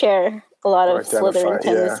we share a lot of Slytherin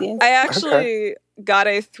tendencies. I actually got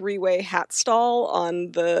a 3-way hat stall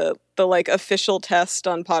on the like official test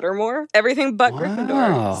on Pottermore. Everything but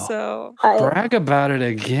Gryffindor. So brag about it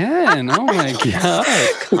again. Oh my god.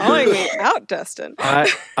 Calling me out, Dustin.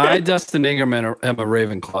 I Dustin Ingram am a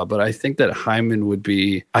Ravenclaw, but I think that Hyman would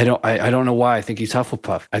be I don't know why. I think he's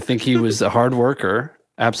Hufflepuff. I think he was a hard worker.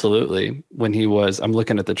 Absolutely. When he was, I'm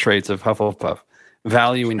looking at the traits of Hufflepuff,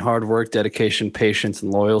 valuing hard work, dedication, patience,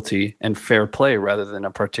 and loyalty, and fair play rather than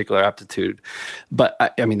a particular aptitude. But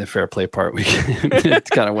I mean, the fair play part, it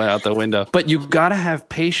kind of went out the window. But you got to have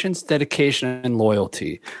patience, dedication, and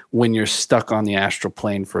loyalty when you're stuck on the astral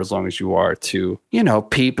plane for as long as you are to,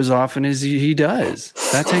 peep as often as he does.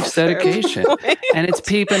 That takes dedication. And it's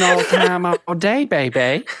peeping all the time, all day,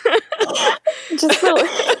 baby.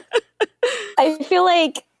 I feel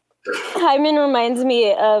like Hyman reminds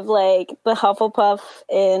me of like the Hufflepuff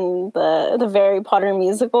in the Harry Potter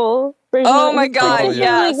musical version. Oh my god,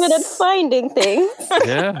 yes. Really good at finding things.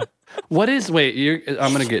 Yeah. I'm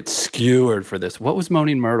going to get skewered for this. What was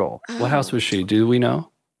Moaning Myrtle? What house was she? Do we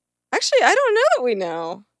know? Actually, I don't know that we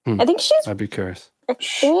know. I think she's... I'd be curious. I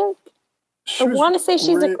want to say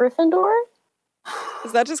she's a Gryffindor.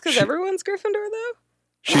 Is that just because everyone's Gryffindor, though?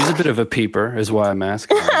 She's a bit of a peeper, is why I'm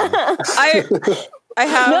asking. I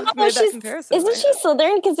have made that comparison. Isn't she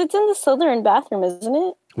Slytherin? Because it's in the Slytherin bathroom, isn't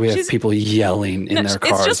it? We have people yelling in their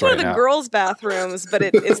cars. It's just one of the girls' bathrooms, but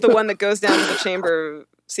it's the one that goes down to the Chamber of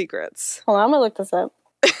Secrets. Hold on, I'm gonna look this up.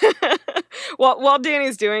 While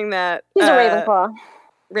Danny's doing that, she's a Ravenclaw.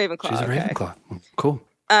 Ravenclaw. She's a Ravenclaw. Cool.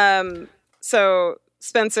 So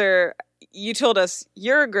Spencer, you told us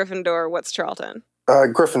you're a Gryffindor. What's Charlton?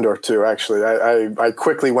 Gryffindor too. Actually, I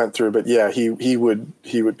quickly went through, but yeah, he would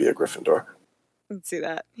be a Gryffindor. Let's see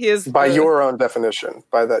that he is by your own definition.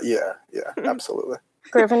 By that, yeah, absolutely.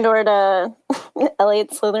 Gryffindor to Elliot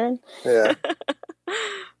Slytherin. Yeah,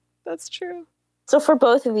 that's true. So for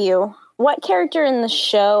both of you, what character in the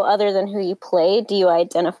show, other than who you play, do you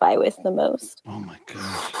identify with the most? Oh my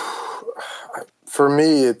gosh. For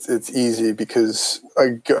me, it's easy because,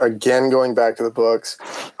 again, going back to the books,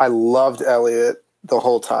 I loved Elliot the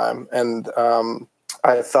whole time. And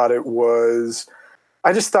I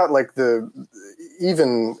just thought like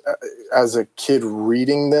even as a kid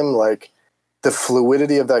reading them, like the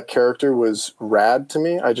fluidity of that character was rad to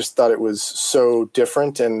me. I just thought it was so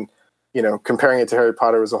different. And, comparing it to Harry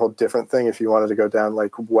Potter was a whole different thing. If you wanted to go down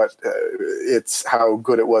like what it's how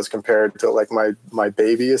good it was compared to like my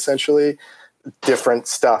baby, essentially. Different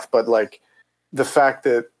stuff, but like the fact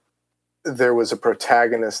that there was a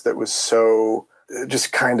protagonist that was so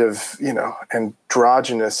just kind of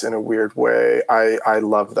androgynous in a weird way, I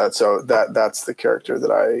love that. So that's the character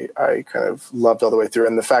that I kind of loved all the way through,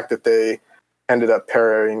 and the fact that they ended up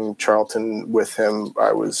pairing Charlton with him,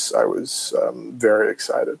 I was very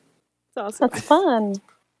excited. That's awesome. That's fun.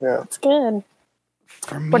 Yeah, it's good.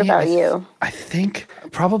 For me, What about you? I think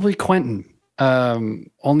probably Quentin.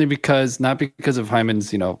 Only because, not because of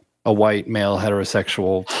Hyman's, a white male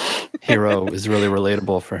heterosexual hero is really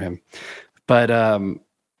relatable for him. But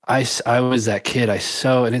I was that kid.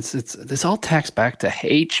 And it's this all tacks back to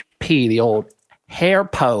HP, the old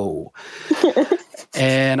Harpo.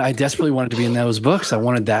 And I desperately wanted to be in those books. I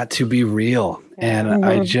wanted that to be real. And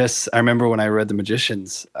I remember when I read The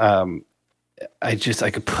Magicians, I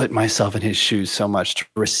could put myself in his shoes so much to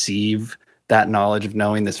receive that knowledge of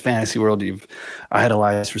knowing this fantasy world you've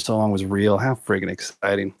idolized for so long was real. How friggin'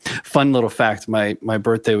 exciting. Fun little fact. My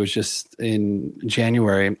birthday was just in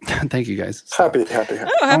January. Thank you guys. Happy. Oh, happy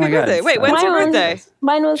birthday. God. Wait, when's your birthday?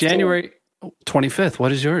 Mine was January 25th.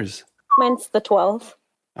 What is yours? Mine's the 12th.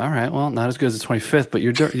 All right. Well, not as good as the 25th, but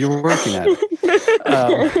you're working at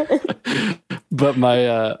it. But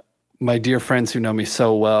my dear friends who know me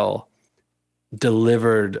so well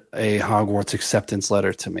delivered a Hogwarts acceptance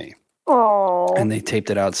letter to me. Oh. And they taped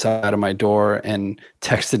it outside of my door and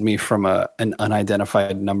texted me from an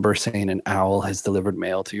unidentified number saying an owl has delivered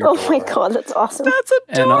mail to your door. Oh my God, that's awesome. That's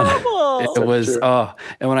adorable. And it was,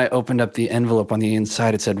 and when I opened up the envelope on the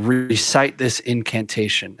inside, it said, recite this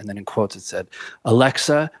incantation. And then in quotes, it said,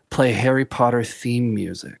 Alexa, play Harry Potter theme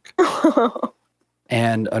music.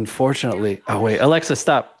 And unfortunately, Alexa,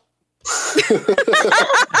 stop. That's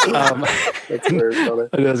very funny.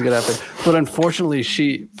 I knew it was going to happen. But unfortunately,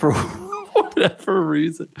 she, for whatever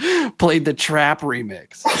reason, played the Trap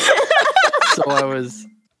remix. So I was...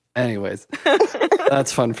 Anyways,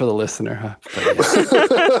 that's fun for the listener, huh?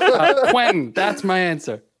 But, Quentin, that's my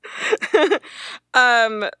answer.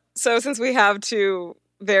 So since we have two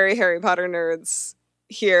very Harry Potter nerds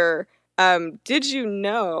here, did you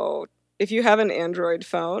know if you have an Android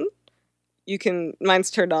phone,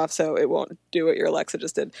 mine's turned off, so it won't do what your Alexa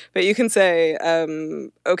just did. But you can say,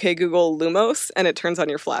 okay, Google Lumos, and it turns on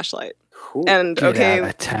your flashlight. Cool. And Get okay, out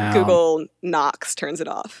of town. Google Knox turns it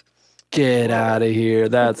off. Get out of here.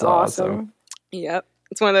 That's awesome. Yep.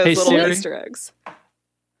 It's one of those little Siri. Easter eggs.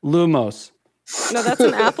 Lumos. No, that's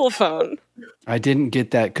an Apple phone. I didn't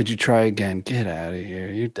get that. Could you try again? Get out of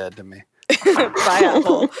here. You're dead to me. Bye,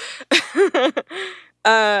 Apple.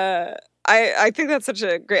 I think that's such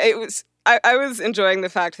a great... I was enjoying the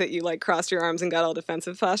fact that you crossed your arms and got all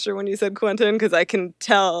defensive posture when you said Quentin, because I can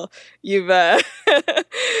tell you've I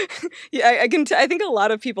think a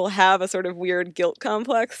lot of people have a sort of weird guilt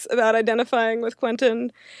complex about identifying with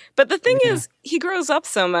Quentin. But the thing is, he grows up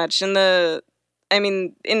so much in the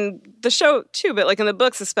show too, but in the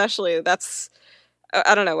books especially, that's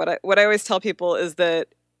I don't know, what I always tell people is that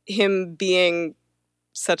him being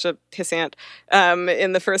such a pissant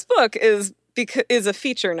in the first book is a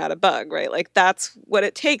feature, not a bug, right? That's what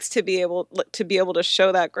it takes to be able to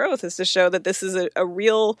show that growth, is to show that this is a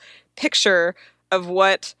real picture of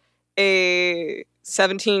what a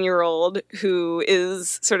 17-year-old who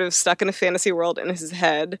is sort of stuck in a fantasy world in his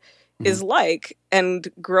head is like,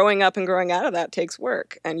 and growing up and growing out of that takes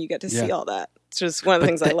work, and you get to see all that. It's just one of the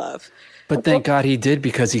things I love. But thank God he did,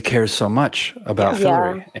 because he cares so much about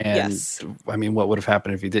Fillory. And yes. What would have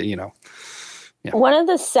happened if he did, Yeah. One of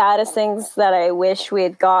the saddest things that I wish we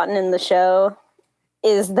had gotten in the show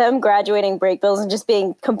is them graduating Brakebills and just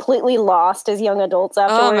being completely lost as young adults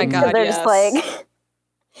afterwards. Oh my God, so they're just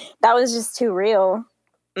that was just too real.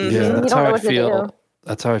 Mm-hmm. Yeah, that's you don't how know I what feel. to do.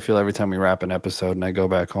 That's how I feel every time we wrap an episode and I go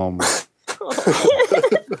back home. What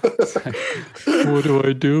do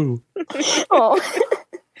I do? Oh.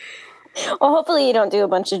 Well, hopefully you don't do a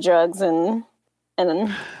bunch of drugs and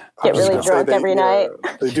then get really drunk every night.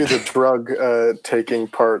 They do the drug taking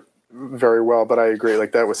part very well, but I agree.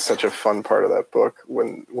 That was such a fun part of that book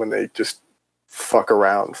when they just fuck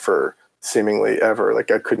around for seemingly ever. I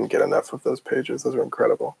couldn't get enough of those pages. Those were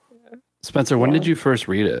incredible. Spencer, when did you first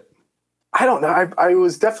read it? I don't know. I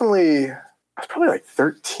was probably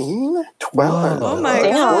 13, 12. Oh my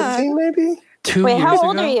God. 14 maybe? 2 Wait, years how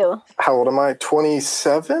old ago? are you? How old am I?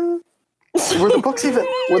 27? Were the books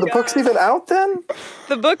even out then?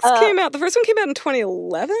 The books came out. The first one came out in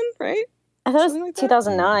 2011, right? I thought it Something was like that?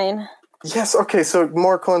 2009. Yes. Okay. So it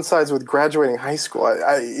more coincides with graduating high school.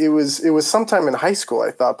 It was sometime in high school,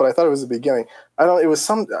 I thought, but I thought it was the beginning. It was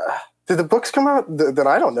some. Did the books come out? That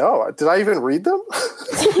I don't know. Did I even read them?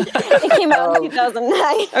 It came out in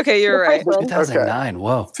 2009. Okay, you're right. 2009.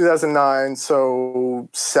 Whoa. 2009. So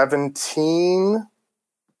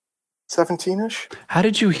 17-ish. How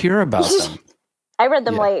did you hear about them? I read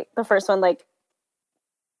them the first one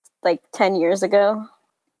 10 years ago.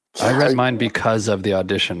 I read mine because of the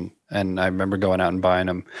audition, and I remember going out and buying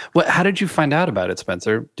them. How did you find out about it,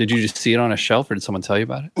 Spencer? Did you just see it on a shelf, or did someone tell you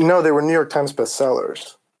about it? No, they were New York Times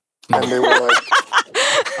bestsellers. And they were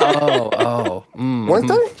Weren't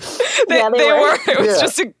they? Yeah, they were. It was Yeah.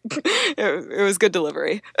 just it was good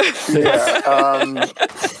delivery. Yeah.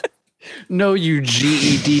 No, you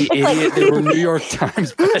GED idiot. They were New York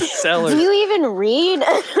Times Do bestsellers. you even read?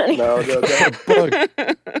 No. Book.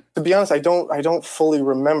 To be honest, I don't fully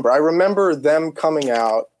remember. I remember them coming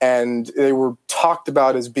out and they were talked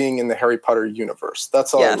about as being in the Harry Potter universe.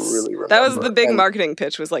 That's all I really remember. That was the big And- marketing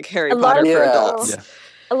pitch, was like Harry A lot Potter of for Yeah. adults. Yeah.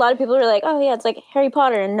 A lot of people are like, oh yeah, it's like Harry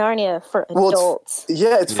Potter and Narnia for adults.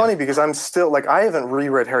 It's funny because I'm still like, I haven't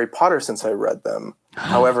reread Harry Potter since I read them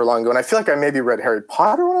however long ago. And I feel like I maybe read Harry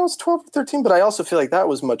Potter when I was 12 or 13, but I also feel like that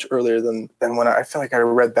was much earlier than when I feel like I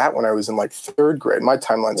read that when I was in like third grade. My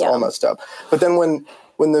timeline's all messed up. But then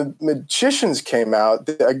when the Magicians came out,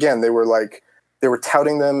 again, they were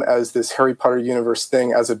touting them as this Harry Potter universe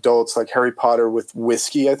thing as adults, like Harry Potter with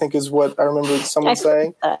whiskey, I think is what I remember someone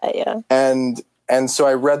saying. Yeah. And so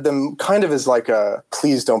I read them kind of as like a,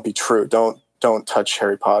 please don't be true. Don't touch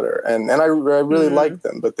Harry Potter. And I really liked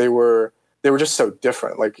them, but they were just so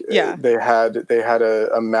different. Like they had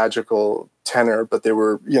a magical tenor, but they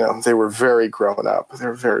were very grown up. They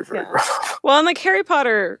were very, very grown up. Well, and like Harry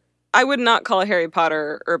Potter, I would not call Harry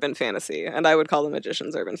Potter urban fantasy, and I would call The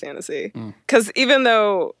Magicians urban fantasy. Because even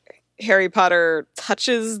though Harry Potter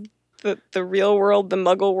touches the real world, the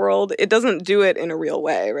Muggle world, it doesn't do it in a real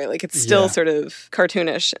way, right? Like it's still sort of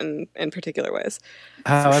cartoonish in particular ways.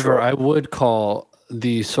 However, I would call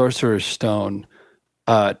the Sorcerer's Stone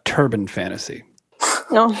turban fantasy.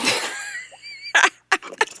 No.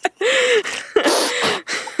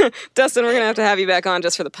 Dustin, we're going to have you back on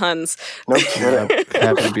just for the puns. No kidding.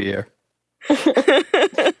 Happy to be here.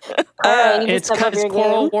 It's because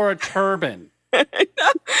Coral wore a turban.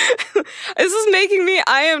 This is making me,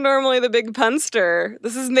 I am normally the big punster.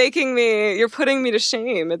 This is making me, you're putting me to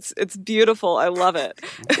shame. It's beautiful. I love it.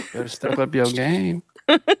 Better step up your game.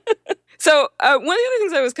 So one of the other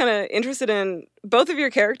things I was kind of interested in, both of your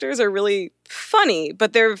characters are really funny,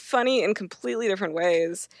 but they're funny in completely different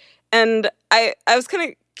ways. And I was kind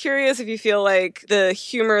of curious if you feel like the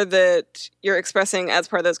humor that you're expressing as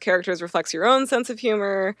part of those characters reflects your own sense of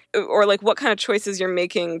humor, or like what kind of choices you're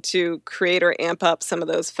making to create or amp up some of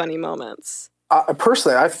those funny moments.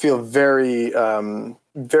 Personally, I feel very,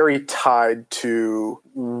 very tied to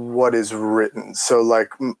what is written. So like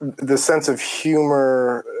the sense of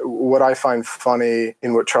humor, what I find funny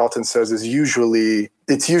in what Charlton says is usually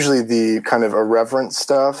the kind of irreverent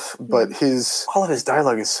stuff, but all of his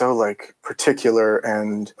dialogue is so like particular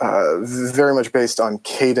and very much based on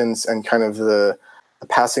cadence and kind of the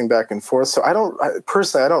passing back and forth. So I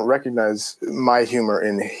don't recognize my humor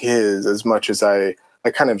in his as much as I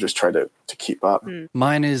kind of just try to keep up.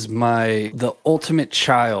 Mine is the ultimate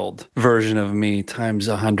child version of me times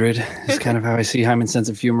 100 is kind of how I see Hyman's sense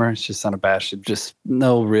of humor. It's just unabashed, just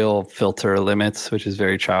no real filter or limits, which is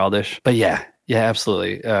very childish. But yeah,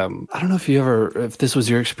 absolutely. I don't know if this was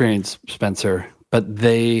your experience, Spencer, but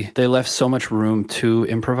they left so much room to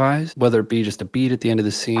improvise, whether it be just a beat at the end of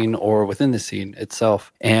the scene or within the scene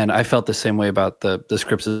itself. And I felt the same way about the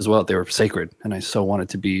scripts as well. They were sacred, and I so wanted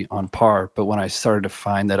to be on par. But when I started to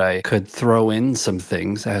find that I could throw in some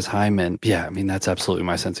things as Hyman, that's absolutely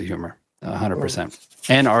my sense of humor, 100%.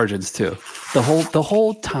 And Arjun's too. The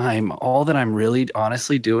whole time, all that I'm really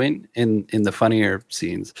honestly doing in the funnier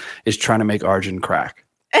scenes is trying to make Arjun crack.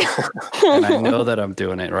 And I know that I'm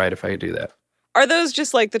doing it right if I do that. Are those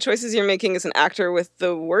just like the choices you're making as an actor with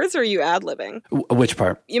the words, or are you ad-libbing? Which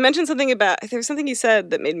part? You mentioned something about, there was something you said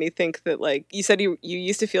that made me think that, like, you said you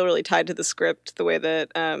used to feel really tied to the script the way that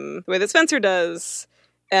Spencer does,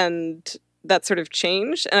 and that sort of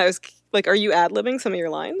changed. And I was like, are you ad-libbing some of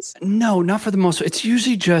your lines? No, not for the most. It's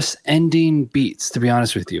usually just ending beats, to be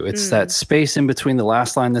honest with you. It's that space in between the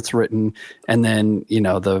last line that's written and then,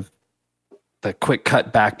 the quick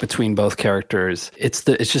cut back between both characters. It's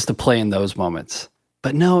just the play in those moments.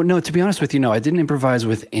 But no, to be honest with you, no, I didn't improvise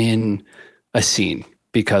within a scene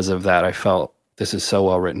because of that. I felt this is so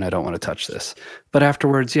well written, I don't want to touch this. But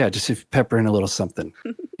afterwards, just if pepper in a little something.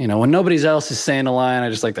 When nobody else is saying a line,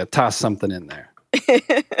 I just like to toss something in there.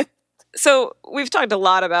 So we've talked a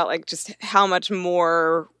lot about like just how much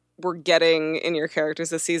more we're getting in your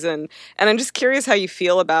characters this season. And I'm just curious how you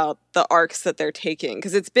feel about the arcs that they're taking.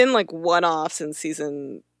 Because it's been like one-offs in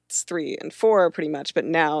seasons 3 and 4 pretty much. But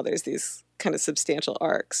now there's these kind of substantial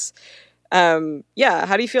arcs. How do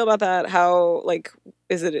you feel about that? How, like,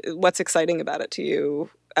 what's exciting about it to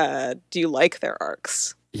you? Do you like their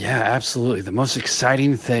arcs? Yeah, absolutely. The most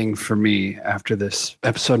exciting thing for me after this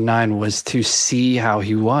episode 9 was to see how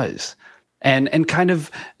he was. And kind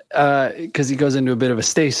of, because he goes into a bit of a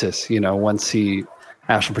stasis, once he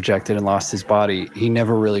astral projected and lost his body, he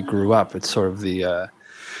never really grew up. It's sort of the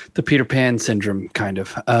Peter Pan syndrome, kind of.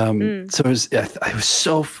 So it was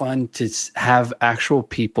so fun to have actual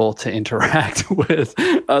people to interact with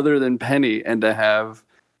other than Penny, and to have,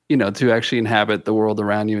 to actually inhabit the world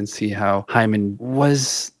around you and see how Hyman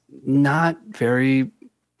was not very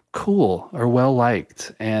cool or well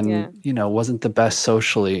liked, and wasn't the best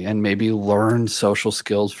socially, and maybe learned social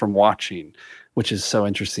skills from watching, which is so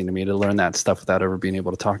interesting to me, to learn that stuff without ever being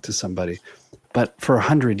able to talk to somebody. But for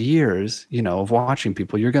 100 years, of watching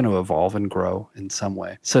people, you're going to evolve and grow in some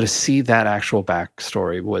way. So to see that actual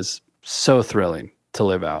backstory was so thrilling to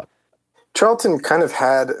live out. Charlton kind of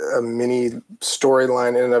had a mini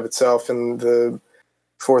storyline in and of itself in the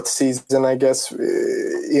 4th season, I guess,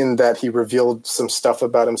 in that he revealed some stuff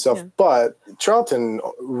about himself. Yeah. But Charlton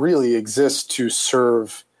really exists to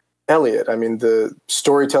serve Elliot. I mean, the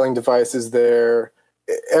storytelling device is there.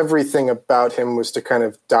 Everything about him was to kind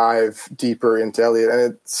of dive deeper into Elliot, and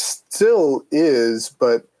it still is,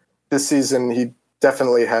 but this season he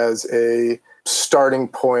definitely has a starting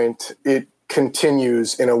point. It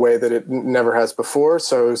continues in a way that it never has before,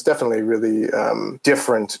 so it was definitely really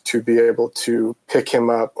different to be able to pick him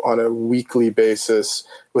up on a weekly basis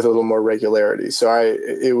with a little more regularity. So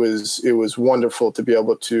it was wonderful to be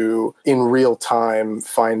able to, in real time,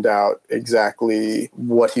 find out exactly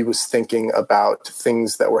what he was thinking about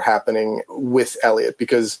things that were happening with Elliot,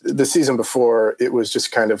 because the season before, it was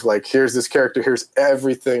just kind of like, here's this character, here's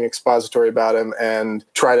everything expository about him, and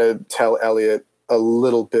try to tell Elliot a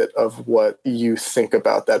little bit of what you think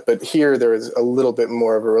about that. But here there is a little bit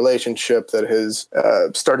more of a relationship that has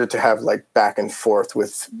started to have like back and forth,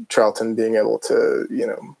 with Charlton being able to,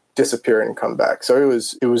 disappear and come back. So it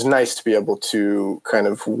was nice to be able to kind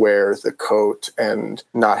of wear the coat and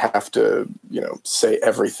not have to, say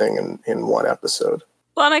everything in one episode.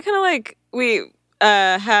 Well, and I kind of like, we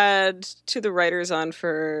had two of the writers on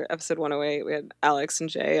for episode 108. We had Alex and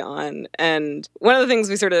Jay on. And one of the things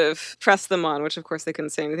we sort of pressed them on, which of course they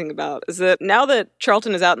couldn't say anything about, is that now that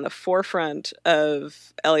Charlton is out in the forefront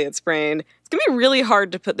of Elliot's brain, it's going to be really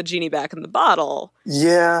hard to put the genie back in the bottle.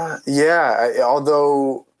 Yeah.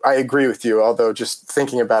 Although I agree with you, although just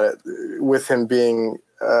thinking about it, with him being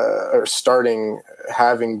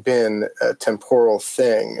having been a temporal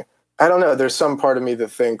thing, I don't know. There's some part of me that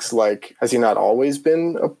thinks, like, has he not always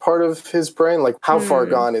been a part of his brain? Like, how far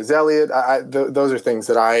gone is Elliot? Those are things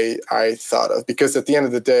that I thought of, because at the end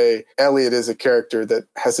of the day, Elliot is a character that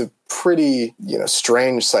has a pretty,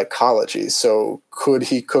 strange psychology. So could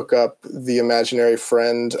he cook up the imaginary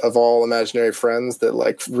friend of all imaginary friends that,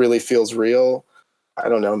 like, really feels real? I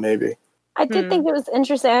don't know, maybe. I did think it was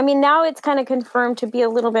interesting. I mean, now it's kind of confirmed to be a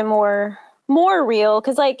little bit more real,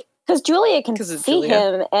 because Julia can see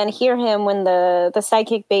him and hear him when the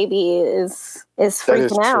psychic baby is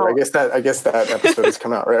freaking out. I guess that episode has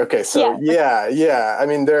come out, right? Okay, so yeah. I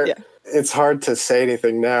mean, it's hard to say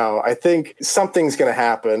anything now. I think something's going to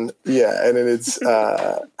happen. Yeah, and it's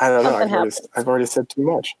I don't know. I've already said too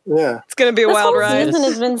much. Yeah, it's going to be a wild ride. This season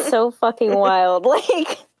has been so fucking wild.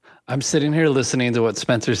 Like, I'm sitting here listening to what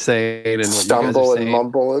Spencer's saying and what stumble you guys are and saying.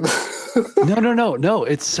 mumble. No.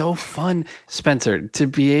 It's so fun, Spencer, to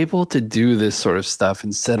be able to do this sort of stuff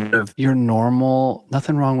instead of your normal.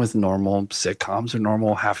 Nothing wrong with normal sitcoms or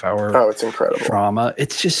normal half-hour. Oh, it's incredible drama.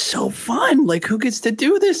 It's just so fun. Like, who gets to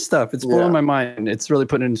do this stuff? It's blowing my mind. It's really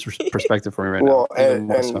putting it in perspective for me right now.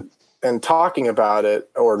 And talking about it,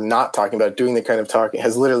 or not talking about it, doing the kind of talking,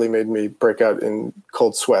 has literally made me break out in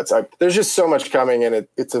cold sweats. There's just so much coming, and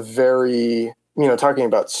it's a very, talking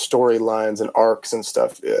about storylines and arcs and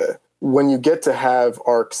stuff. When you get to have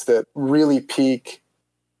arcs that really peak,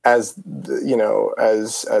 as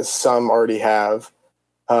some already have,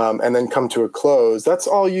 and then come to a close, that's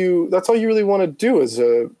all you really want to do as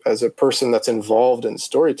a person that's involved in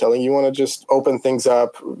storytelling. You want to just open things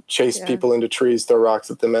up, chase people into trees, throw rocks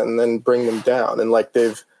at them, and then bring them down. And like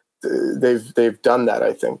they've done that,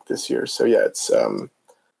 I think, this year. So yeah, it's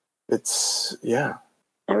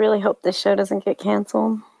I really hope this show doesn't get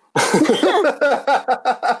canceled.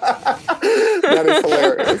 That is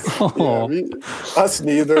hilarious. Yeah, us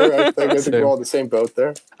neither. I think we're all in the same boat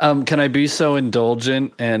there. Can I be so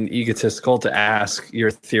indulgent and egotistical to ask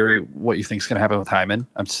your theory, what you think is going to happen with Hyman?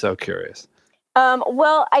 I'm so curious.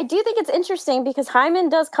 Well, I do think it's interesting because Hyman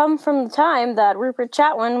does come from the time that Rupert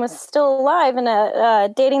Chatwin was still alive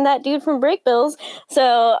and dating that dude from Breakbills.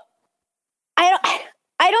 So I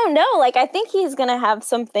don't know. Like, I think he's going to have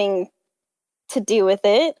something to do with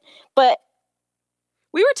it, but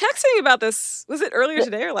we were texting about this. Was it earlier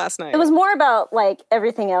today or last night? It was more about like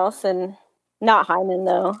everything else and not Hyman,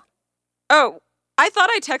 though. Oh, I thought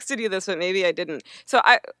I texted you this, but maybe I didn't. So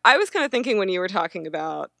I was kind of thinking when you were talking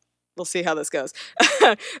about, we'll see how this goes.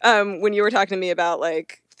 When you were talking to me about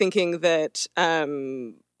like thinking that, I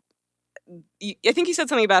think you said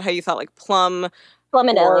something about how you thought like Plum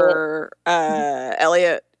and or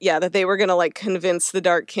Elliot, yeah, that they were going to like convince the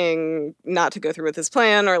Dark King not to go through with his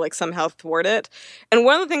plan or like somehow thwart it. And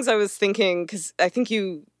one of the things I was thinking, because I think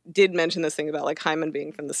you did mention this thing about like Hyman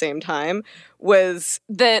being from the same time, was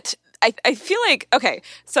that I feel like, okay,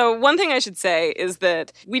 so one thing I should say is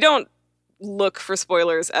that we don't look for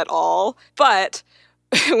spoilers at all, but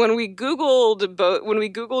when we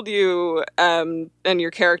Googled you and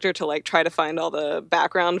your character to like try to find all the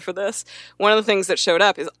background for this, one of the things that showed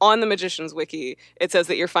up is on the Magician's Wiki. It says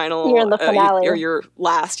that your the finale. or your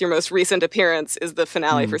most recent appearance is the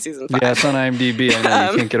finale for season 5. Yeah, it's on IMDb. I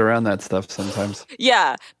know you can't get around that stuff sometimes.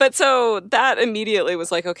 Yeah, but so that immediately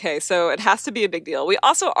was like, okay, so it has to be a big deal. We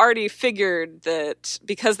also already figured that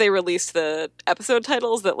because they released the episode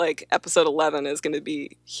titles that like episode 11 is going to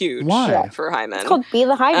be huge for Hyman. It's called Be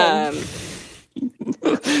the Hyman.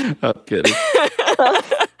 I'm kidding.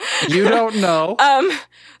 You don't know.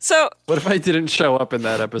 So what if I didn't show up in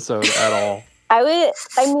that episode at all? I wouldn't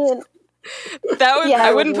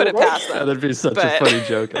put it past them. That'd be such a funny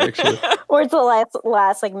joke, actually. Or it's the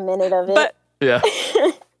last like minute of it. But yeah.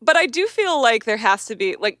 But I do feel like there has to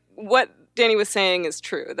be like what Danny was saying is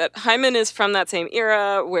true, that Hyman is from that same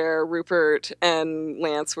era where Rupert and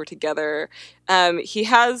Lance were together. He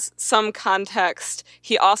has some context.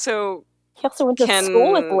 He also went to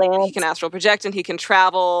school with Lance. He can astral project and he can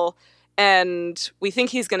travel. And we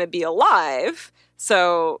think he's going to be alive,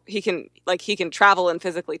 so he can travel and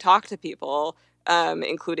physically talk to people,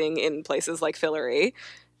 including in places like Fillory.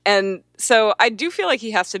 And so I do feel like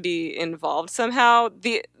he has to be involved somehow.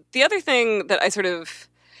 The other thing that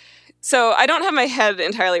so I don't have my head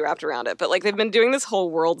entirely wrapped around it, but like they've been doing this whole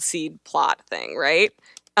World Seed plot thing, right?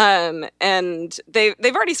 And they've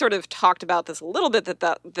already sort of talked about this a little bit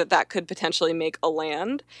that could potentially make a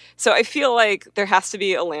land. So I feel like there has to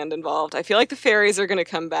be a land involved. I feel like the fairies are going to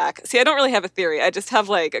come back. See, I don't really have a theory. I just have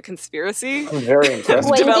like a conspiracy. I'm very impressed.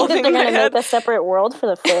 What, you think that they're going to make a separate world for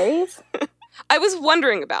the fairies? I was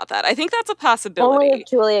wondering about that. I think that's a possibility. Only if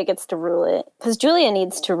Julia gets to rule it, because Julia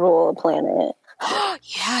needs to rule a planet.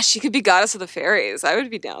 Yeah, she could be goddess of the fairies. I would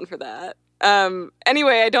be down for that.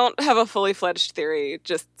 Anyway, I don't have a fully fledged theory,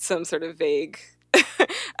 just some sort of vague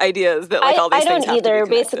ideas that like all these things have to be connected.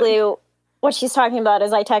 Basically, what she's talking about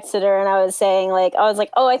is I texted her and I was like,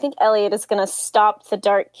 oh, I think Elliot is going to stop the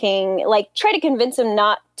Dark King, like try to convince him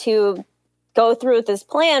not to go through with his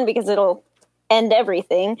plan because it'll end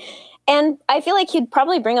everything. And I feel like he'd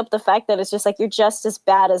probably bring up the fact that it's just like, you're just as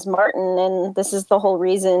bad as Martin. And this is the whole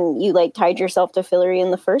reason you like tied yourself to Fillory in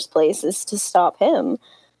the first place, is to stop him.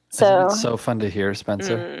 So it's so fun to hear,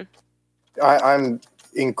 Spencer. I'm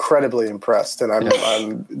incredibly impressed, and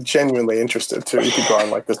I'm genuinely interested too. You could go on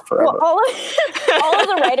like this forever. Well, all of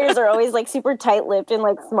the writers are always like super tight-lipped and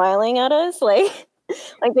like smiling at us, like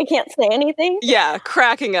they can't say anything. Yeah,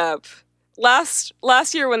 cracking up. Last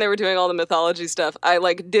year when they were doing all the mythology stuff, I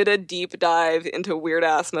like did a deep dive into weird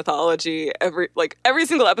ass mythology every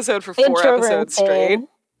single episode for 4 episodes straight.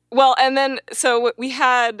 Well, and then so we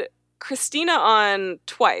had Christina on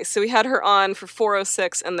twice. So we had her on for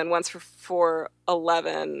 406 and then once for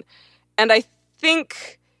 411. And I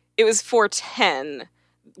think it was 410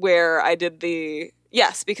 where I did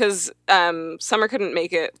because Summer couldn't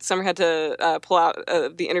make it. Summer had to pull out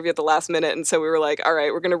the interview at the last minute. And so we were like, all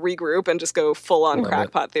right, we're going to regroup and just go full on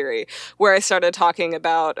crackpot theory, where I started talking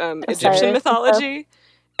about Egyptian mythology.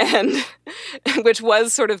 And which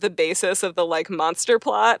was sort of the basis of the like monster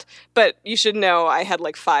plot. But you should know I had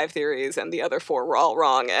like 5 theories and the other 4 were all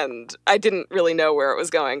wrong. And I didn't really know where it was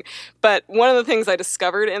going. But one of the things I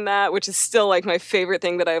discovered in that, which is still like my favorite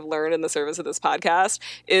thing that I've learned in the service of this podcast,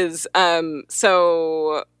 is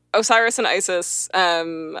so Osiris and Isis.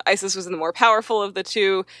 Isis was the more powerful of the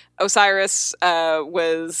two. Osiris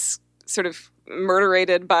was sort of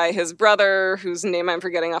murderated by his brother, whose name I'm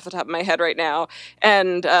forgetting off the top of my head right now,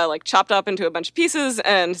 and like chopped up into a bunch of pieces,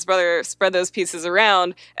 and his brother spread those pieces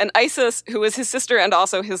around. And Isis, who was his sister and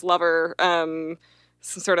also his lover, some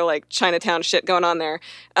sort of like Chinatown shit going on there.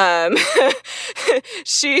 I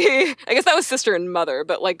guess that was sister and mother,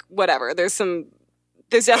 but like whatever. There's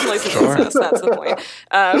definitely some incest, that's the point.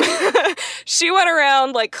 She went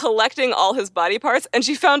around like collecting all his body parts, and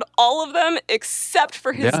she found all of them except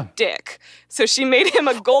for his dick. So she made him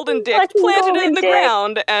a golden dick, planted it in the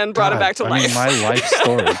ground, and brought it back to life. My life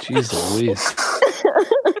story. Jeez Louise.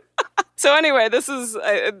 So anyway, this is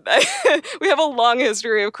we have a long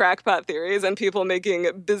history of crackpot theories and people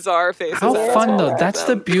making bizarre faces. How fun though! That's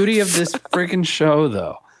the beauty of this freaking show,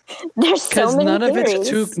 though. There's so many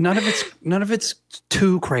theories. None of it's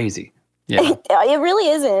too crazy. Yeah, it really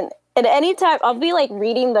isn't. At any time, I'll be like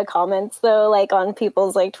reading the comments though, like on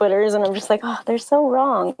people's like Twitters, and I'm just like, oh, they're so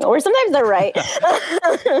wrong. Or sometimes they're right. Who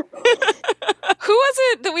was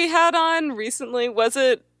it that we had on recently? Was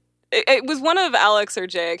it? It was one of Alex or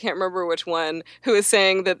Jay, I can't remember which one, who was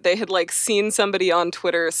saying that they had like seen somebody on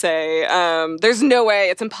Twitter say, "There's no way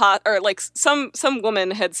it's impossible," or like some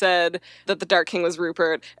woman had said that the Dark King was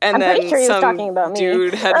Rupert, and I'm then pretty sure he was some talking about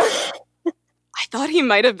dude me. had. I thought he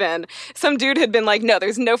might have been. Some dude had been like, no,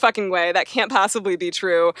 there's no fucking way. That can't possibly be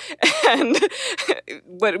true. And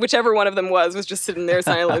whichever one of them was just sitting there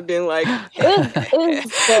silently being like... It was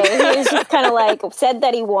Jay. He was just kind of like, said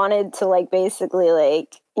that he wanted to like basically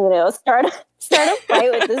like, you know, start a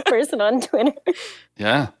fight with this person on Twitter.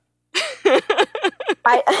 yeah.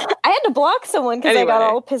 I had to block someone because I got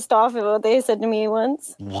all pissed off at what they said to me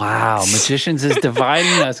once. Wow, Magicians is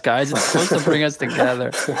dividing us, guys. It's supposed to bring us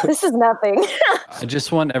together. This is nothing. I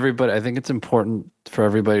just want everybody. I think it's important for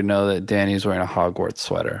everybody to know that Danny's wearing a Hogwarts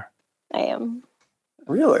sweater. I am.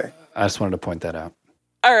 Really? I just wanted to point that out.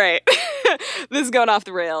 All right. This is going off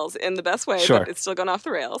the rails in the best way, Sure. but it's still going off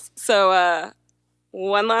the rails. So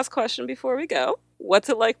one last question before we go. What's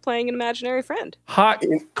it like playing an imaginary friend? Hot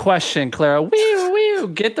question, Clara. Wee,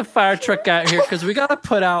 get the fire truck out here because we got to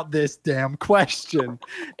put out this damn question.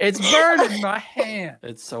 It's burning my hand.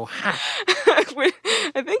 It's so hot.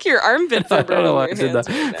 I think your armpits are burning your hands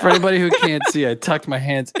right now. For anybody who can't see, I tucked my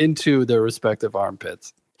hands into their respective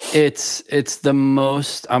armpits. It's the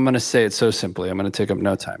most, I'm going to say it so simply. I'm going to take up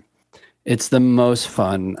no time. It's the most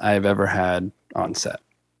fun I've ever had on set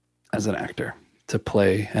as an actor to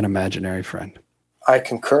play an imaginary friend. I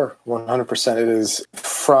concur 100%. It is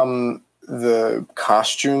from the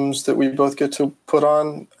costumes that we both get to put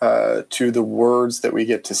on to the words that we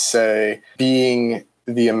get to say. Being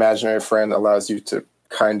the imaginary friend allows you to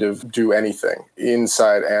kind of do anything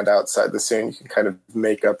inside and outside the scene. You can kind of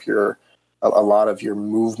make up a lot of your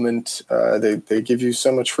movement. They give you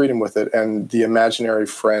so much freedom with it. And the imaginary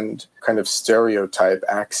friend kind of stereotype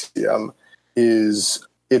axiom is...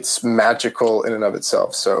 it's magical in and of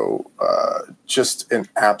itself. So just an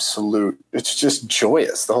absolute, it's just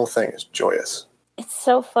joyous. The whole thing is joyous. It's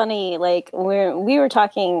so funny. Like we were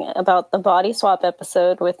talking about the body swap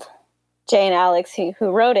episode with Jay and Alex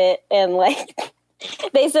who wrote it. And like,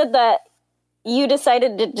 they said that you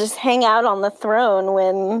decided to just hang out on the throne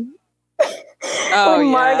when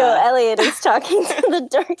Margot Elliott is talking to the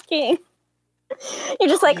Dark King. You're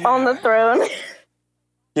just like on the throne.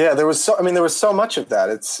 Yeah, there was so much of that.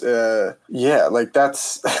 It's like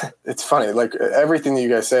that's it's funny. Like everything that you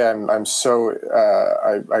guys say, I'm so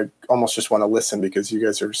I almost just want to listen because you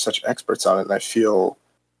guys are such experts on it, and I feel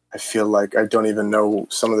like I don't even know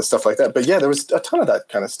some of the stuff like that. But yeah, there was a ton of that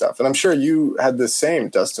kind of stuff, and I'm sure you had the same,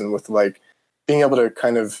 Dustin, with like being able to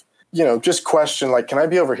kind of just question like, can I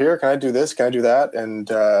be over here? Can I do this? Can I do that?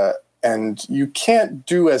 And you can't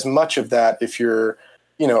do as much of that if you're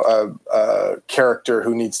a character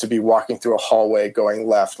who needs to be walking through a hallway going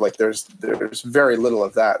left. Like there's very little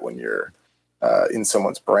of that when you're in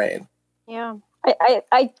someone's brain. Yeah.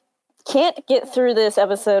 I can't get through this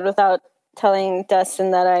episode without telling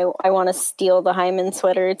Dustin that I want to steal the Hyman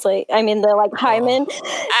sweater. It's like, I mean, the like Hyman,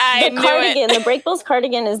 the cardigan, the Break Bills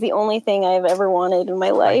cardigan is the only thing I've ever wanted in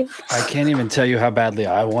my life. I can't even tell you how badly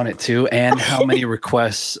I want it to, and how many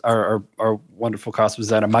requests our wonderful costume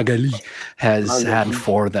designer Magali has had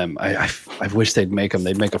for them. I wish they'd make them.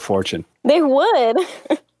 They'd make a fortune. They would.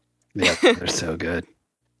 Yeah, they're so good.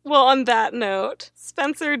 Well, on that note,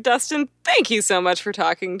 Spencer, Dustin, thank you so much for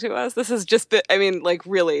talking to us. This has just been,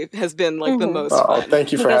 really has been like the most fun.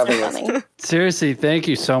 Thank you for having us. Seriously, thank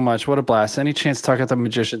you so much. What a blast. Any chance to talk about the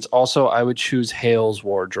Magicians? Also, I would choose Hale's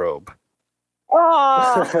wardrobe.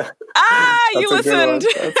 Oh. You listened.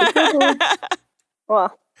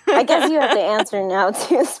 Well, I guess you have to answer now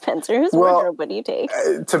too, Spencer. Whose wardrobe would you take?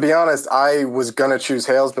 To be honest, I was going to choose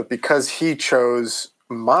Hale's, but because he chose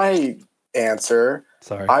my answer...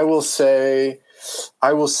 Sorry. I will say,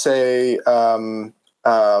 and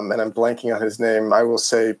I'm blanking on his name. I will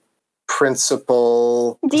say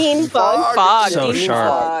Principal Dean Fogg. So Dean sharp.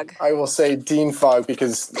 Fogg. I will say Dean Fogg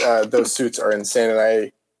because those suits are insane. And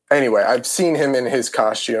I've seen him in his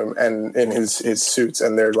costume and in his suits,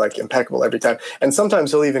 and they're like impeccable every time. And sometimes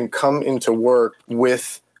he'll even come into work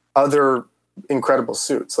with other incredible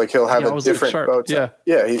suits. Like he'll have a different bow tie.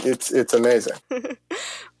 Yeah, it's amazing.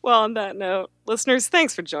 Well, on that note, listeners,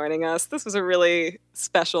 thanks for joining us. This was a really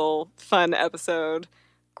special, fun episode.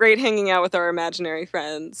 Great hanging out with our imaginary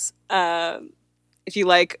friends. If you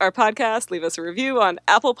like our podcast, leave us a review on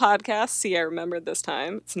Apple Podcasts. See, I remembered this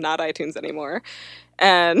time. It's not iTunes anymore.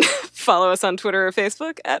 And follow us on Twitter or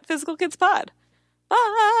Facebook at Physical Kids Pod.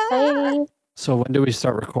 Bye! Bye. So when do we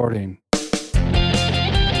start recording?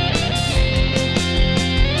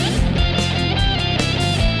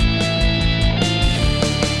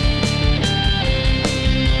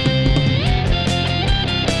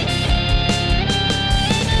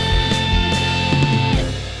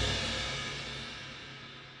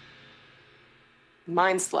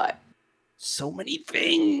 Mind slut. So many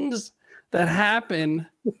things that happen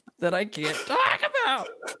that I can't talk about.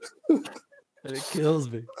 And it kills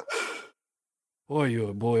me. Boy,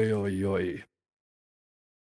 oh boy, oh,